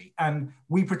seriously, and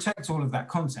we protect all of that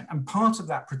content. And part of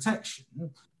that protection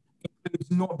includes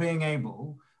not being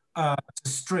able to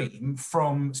stream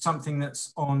from something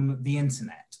that's on the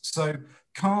internet. So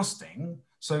casting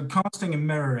and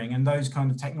mirroring and those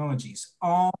kind of technologies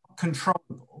are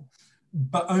controllable,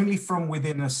 but only from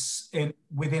within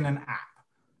an app.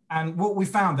 And what we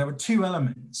found, there were two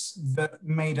elements that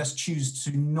made us choose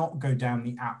to not go down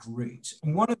the app route.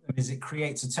 And one of them is it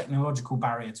creates a technological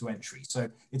barrier to entry. So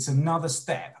it's another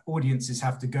step audiences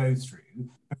have to go through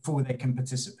before they can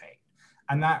participate.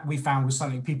 And that we found was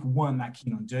something people weren't that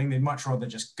keen on doing. They'd much rather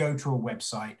just go to a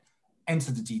website,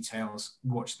 enter the details,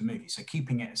 watch the movie. So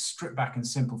keeping it as stripped back and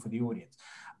simple for the audience.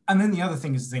 And then the other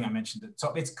thing is the thing I mentioned at the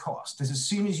top, it's cost. Because as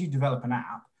soon as you develop an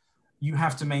app, you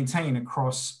have to maintain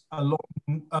across a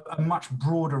much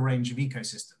broader range of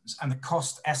ecosystems, and the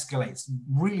cost escalates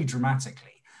really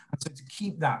dramatically. And so to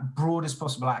keep that broadest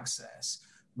possible access,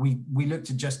 we looked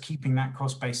at just keeping that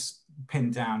cost base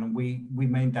pinned down, and we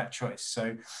made that choice.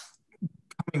 So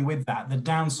coming with that, the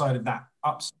downside of that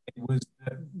upside was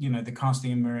that, you know, the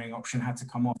casting and mirroring option had to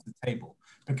come off the table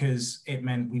because it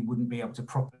meant we wouldn't be able to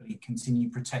properly continue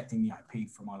protecting the IP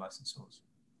from our licensors.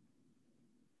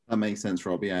 That makes sense,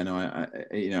 Rob. Yeah, no,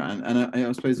 you know, and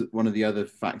I suppose one of the other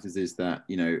factors is that,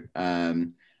 you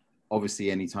know, obviously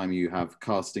anytime you have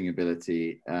casting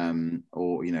ability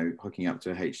or, you know, hooking up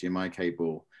to a HDMI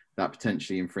cable, that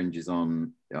potentially infringes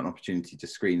on an opportunity to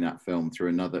screen that film through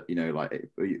another, you know, like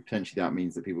potentially that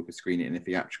means that people could screen it in a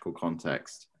theatrical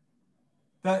context.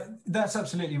 That's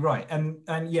absolutely right. And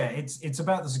yeah, it's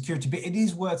about the security, but it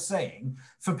is worth saying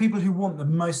for people who want the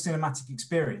most cinematic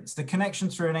experience, the connection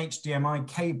through an HDMI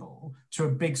cable to a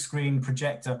big screen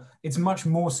projector, it's much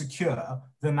more secure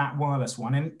than that wireless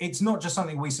one. And it's not just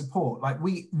something we support, like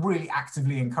we really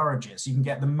actively encourage it so you can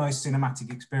get the most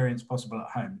cinematic experience possible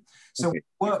at home. So Okay. it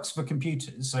works for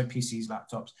computers, so PCs,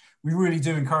 laptops. We really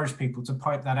do encourage people to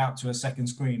pipe that out to a second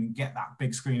screen and get that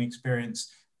big screen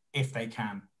experience if they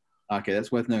can. Okay,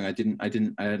 that's worth knowing. I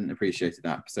hadn't appreciated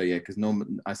that. So yeah, because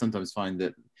I sometimes find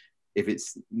that if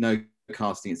it's no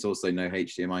casting, it's also no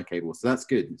HDMI cable. So that's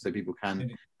good. So people can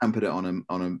put it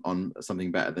on something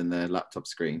better than their laptop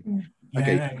screen. Yeah,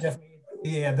 Okay. no, definitely.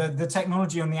 Yeah, the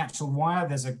technology on the actual wire,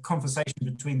 there's a conversation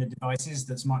between the devices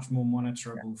that's much more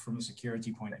monitorable from a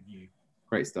security point of view.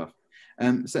 Great stuff.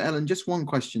 So Ellen, just one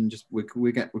question. Just we're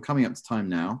coming up to time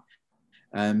now.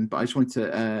 But I just wanted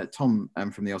to, Tom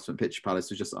from the Ultimate Picture Palace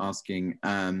was just asking,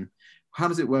 how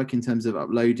does it work in terms of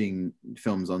uploading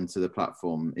films onto the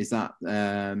platform? Is that,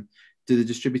 do the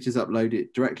distributors upload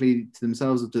it directly to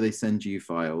themselves or do they send you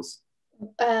files?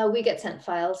 We get sent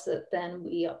files that then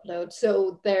we upload.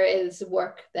 So there is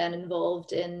work then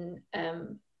involved in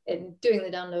doing the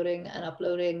downloading and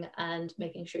uploading and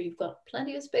making sure you've got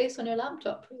plenty of space on your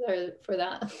laptop for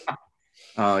that.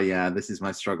 Oh yeah, this is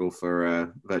my struggle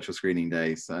for virtual screening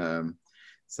days.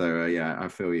 So yeah, I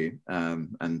feel you.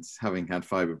 And having had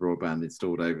fiber broadband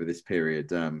installed over this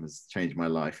period has changed my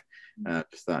life.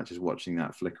 Just watching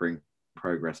that flickering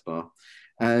progress bar.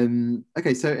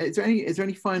 Okay, so is there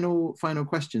any final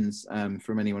questions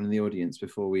from anyone in the audience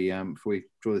before we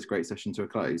draw this great session to a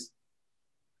close?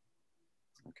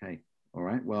 Okay, all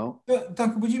right. Well,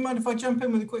 Duncan, would you mind if I jump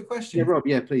in with a quick question? Yeah, Rob.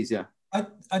 Yeah, please. Yeah.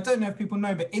 I don't know if people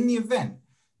know, but in the event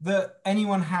that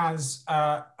anyone has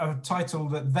a title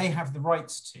that they have the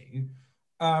rights to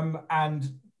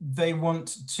and they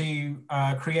want to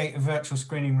create a virtual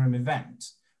screening room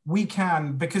event, we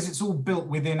can, because it's all built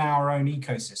within our own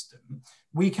ecosystem,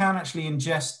 we can actually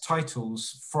ingest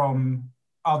titles from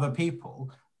other people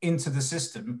into the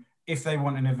system if they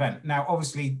want an event. Now,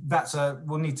 obviously,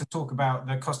 we'll need to talk about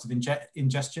the cost of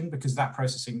ingestion because that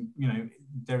processing, you know,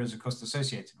 there is a cost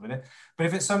associated with it. But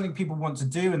if it's something people want to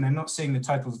do and they're not seeing the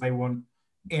titles they want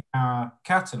in our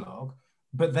catalog,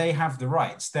 but they have the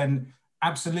rights, then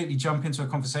absolutely jump into a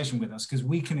conversation with us because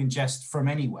we can ingest from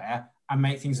anywhere and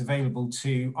make things available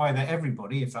to either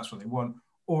everybody, if that's what they want,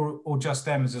 or just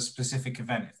them as a specific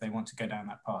event if they want to go down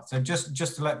that path. So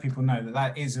just to let people know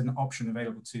that is an option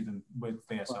available to them with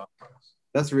VSR.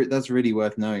 That's really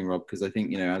worth knowing, Rob, because I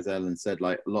think, you know, as Ellen said,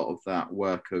 like a lot of that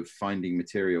work of finding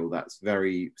material that's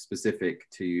very specific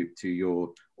to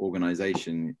your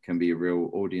organization can be a real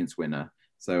audience winner.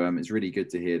 So it's really good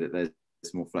to hear that there's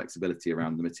more flexibility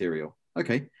around the material.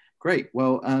 Okay, great.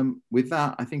 Well, with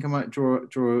that, I think I might draw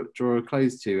a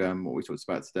close to what we talked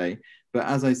about today. But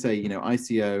as I say, you know,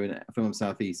 ICO and Film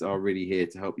Southeast are really here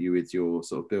to help you with your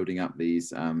sort of building up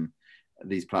these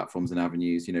platforms and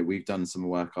avenues. You know, we've done some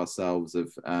work ourselves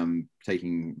of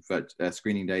taking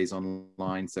screening days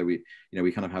online. So we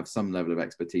kind of have some level of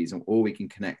expertise, or we can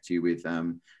connect you with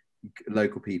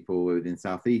local people within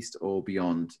Southeast or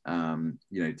beyond,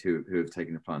 you know, who have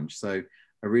taken the plunge. So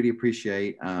I really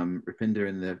appreciate Rupinder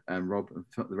and the Rob and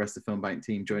the rest of the Film Bank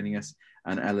team joining us.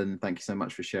 And Ellen, thank you so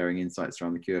much for sharing insights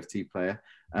around the QFT player.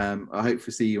 I hope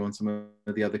to see you on some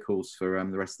of the other calls for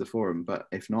the rest of the forum. But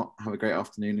if not, have a great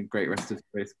afternoon and great rest of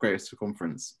the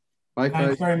conference. Bye, folks.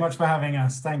 Thanks very much for having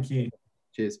us. Thank you.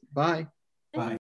 Cheers. Bye. Bye.